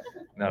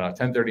 No,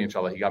 10:30,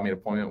 inshallah. He got me an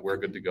appointment. We're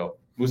good to go.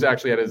 Musa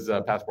actually had his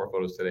passport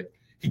photos today.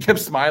 He kept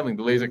smiling.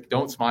 The lady's like,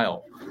 don't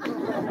smile.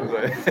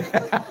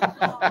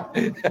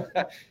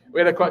 We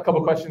had a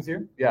couple questions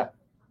here. Yeah.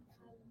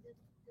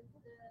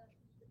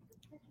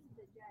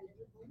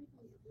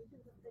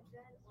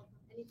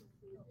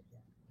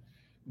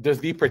 Does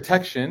the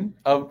protection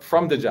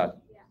from Dajjal,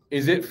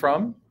 is it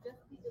from?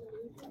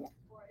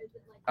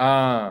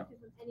 Allah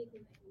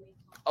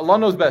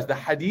knows best. The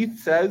hadith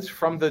says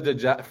from the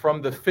Dajjal,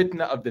 from the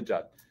fitna of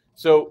Dajjal.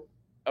 So,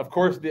 of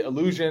course, the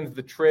illusions,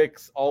 the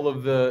tricks, all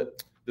of the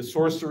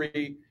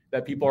sorcery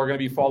that people are going to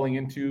be falling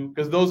into,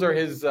 because those are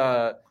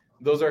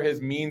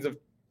his means of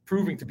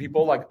proving to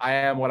people, like, I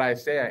am what I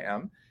say I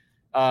am.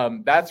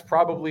 That's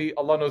probably,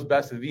 Allah knows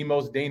best, the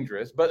most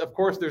dangerous. But of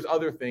course, there's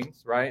other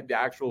things, right? The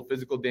actual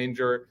physical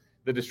danger,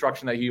 the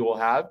destruction that he will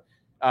have.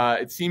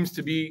 It seems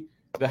to be,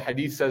 the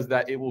hadith says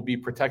that it will be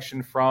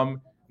protection from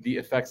the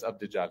effects of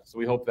Dajjal. So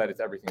we hope that it's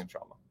everything,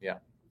 inshallah. Yeah.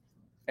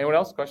 Anyone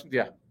else? Questions?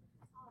 Yeah.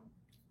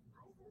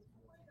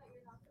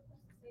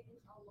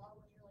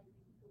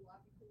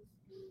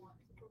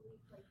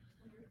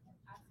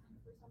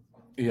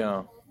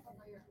 Yeah.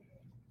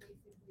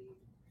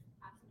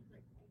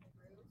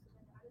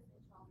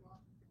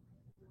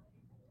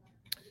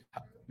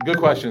 Good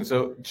question.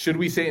 So should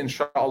we say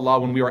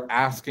inshallah when we are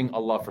asking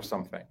Allah for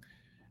something?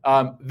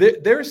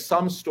 There's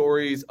some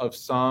stories of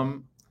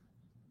some.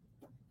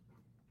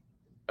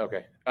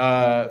 Okay.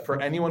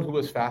 For anyone who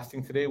was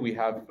fasting today, we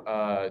have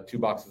 2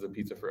 boxes of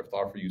pizza for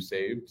iftar for you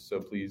saved. So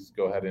please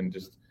go ahead and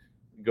just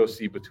go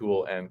see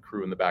Batul and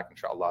crew in the back,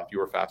 inshallah, if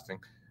you are fasting.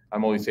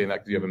 I'm only saying that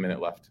because you have a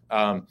minute left.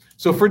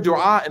 So for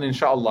dua and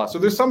inshallah, so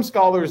there's some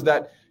scholars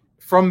that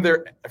from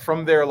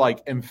their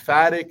like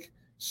emphatic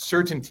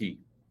certainty,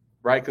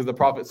 right? Because the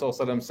Prophet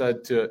ﷺ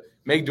said to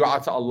make dua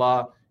to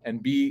Allah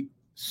and be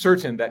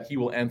certain that He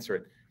will answer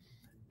it.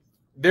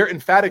 Their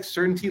emphatic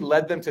certainty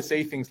led them to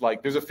say things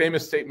like, there's a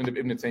famous statement of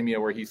Ibn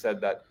Taymiyyah where he said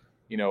that,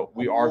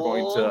 we are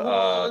going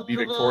to be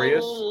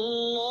victorious.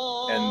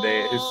 And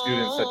his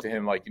students said to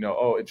him, like,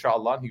 oh,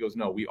 inshallah. And he goes,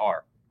 no, we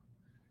are.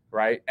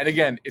 Right. And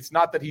again, it's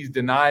not that he's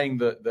denying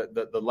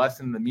the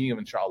lesson, the meaning of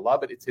inshallah,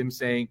 but it's him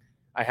saying,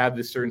 I have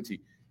this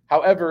certainty.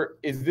 However,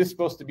 is this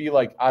supposed to be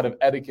like out of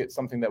etiquette,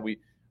 something that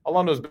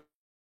Allah knows?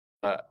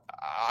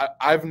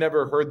 I've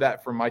never heard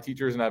that from my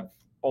teachers, and I've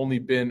only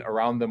been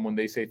around them when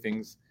they say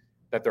things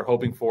that they're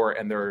hoping for,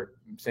 and they're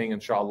saying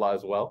inshallah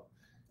as well.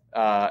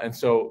 And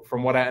so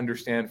from what I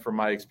understand from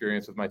my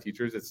experience with my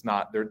teachers, it's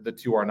not, the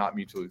two are not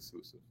mutually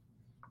exclusive.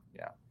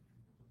 Yeah.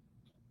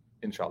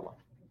 Inshallah.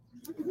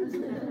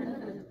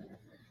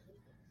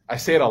 I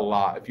say it a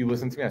lot. If you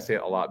listen to me, I say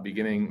it a lot.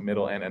 Beginning,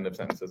 middle, and end of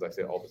sentences. I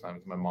say it all the time.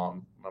 It's my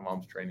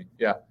mom's training.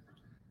 Yeah.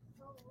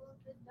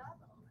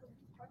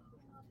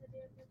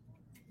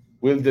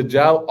 Will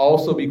Dajjal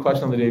also be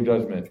questioned on the Day of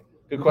Judgment?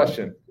 Good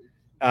question.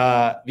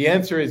 The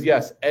answer is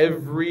yes.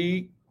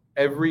 Every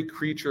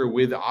creature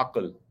with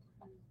aql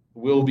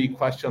will be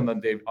questioned on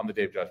the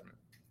Day of Judgment.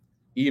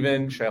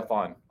 Even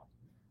shaitan.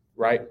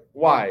 Right?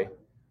 Why?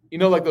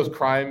 Like those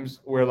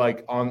crimes where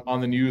like on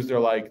the news, they're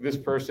like, this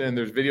person,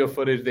 there's video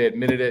footage, they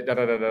admitted it,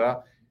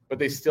 but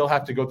they still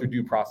have to go through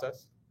due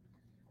process.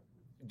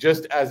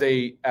 Just as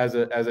a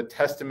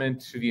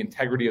testament to the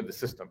integrity of the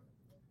system,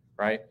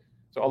 right?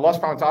 So Allah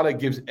subhanahu wa ta'ala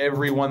gives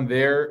everyone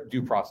their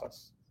due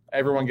process.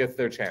 Everyone gets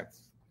their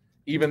chance.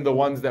 Even the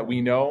ones that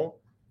we know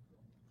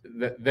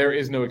that there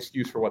is no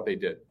excuse for what they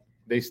did.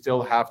 They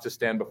still have to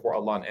stand before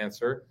Allah and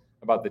answer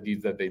about the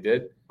deeds that they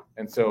did.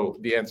 And so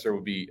the answer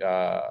would be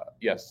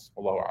yes.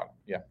 Allahu a'lam.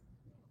 Yeah.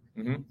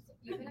 Mm-hmm.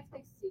 Even if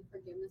they seek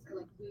forgiveness, or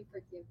like we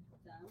forgive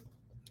them.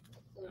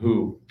 So,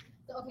 Who?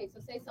 So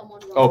say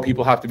someone. Oh,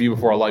 people have to be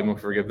before Allah even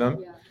forgive them?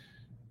 Yeah.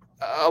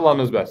 Allah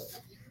knows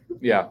best.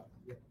 Yeah.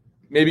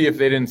 Maybe if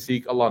they didn't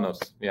seek, Allah knows.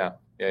 Yeah.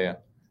 Any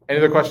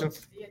other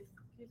questions?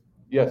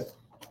 Yes. Is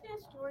there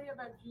a story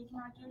about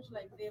Juj,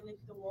 like they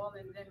lift the wall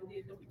and then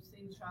they don't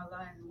say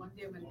inshallah, and one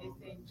day when they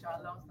say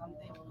inshallah or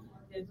something,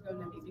 there's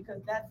going to be,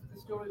 because that's the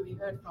story we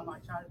heard from our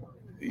childhood.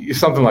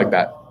 Something like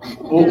that.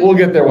 We'll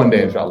get there one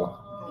day, inshallah.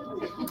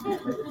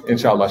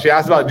 Inshallah. She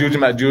asked about Juj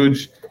and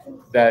Ma'juj.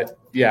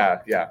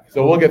 Yeah.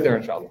 So we'll get there,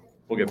 inshallah.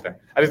 We'll get there.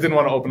 I just didn't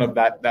want to open up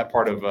that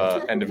part of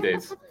end of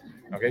days.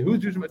 Okay, who's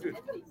Juj and Ma'juj?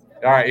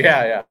 All right,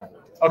 yeah.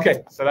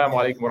 Okay. Assalamu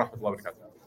alaikum wa rahmatullahi wa barakatuh.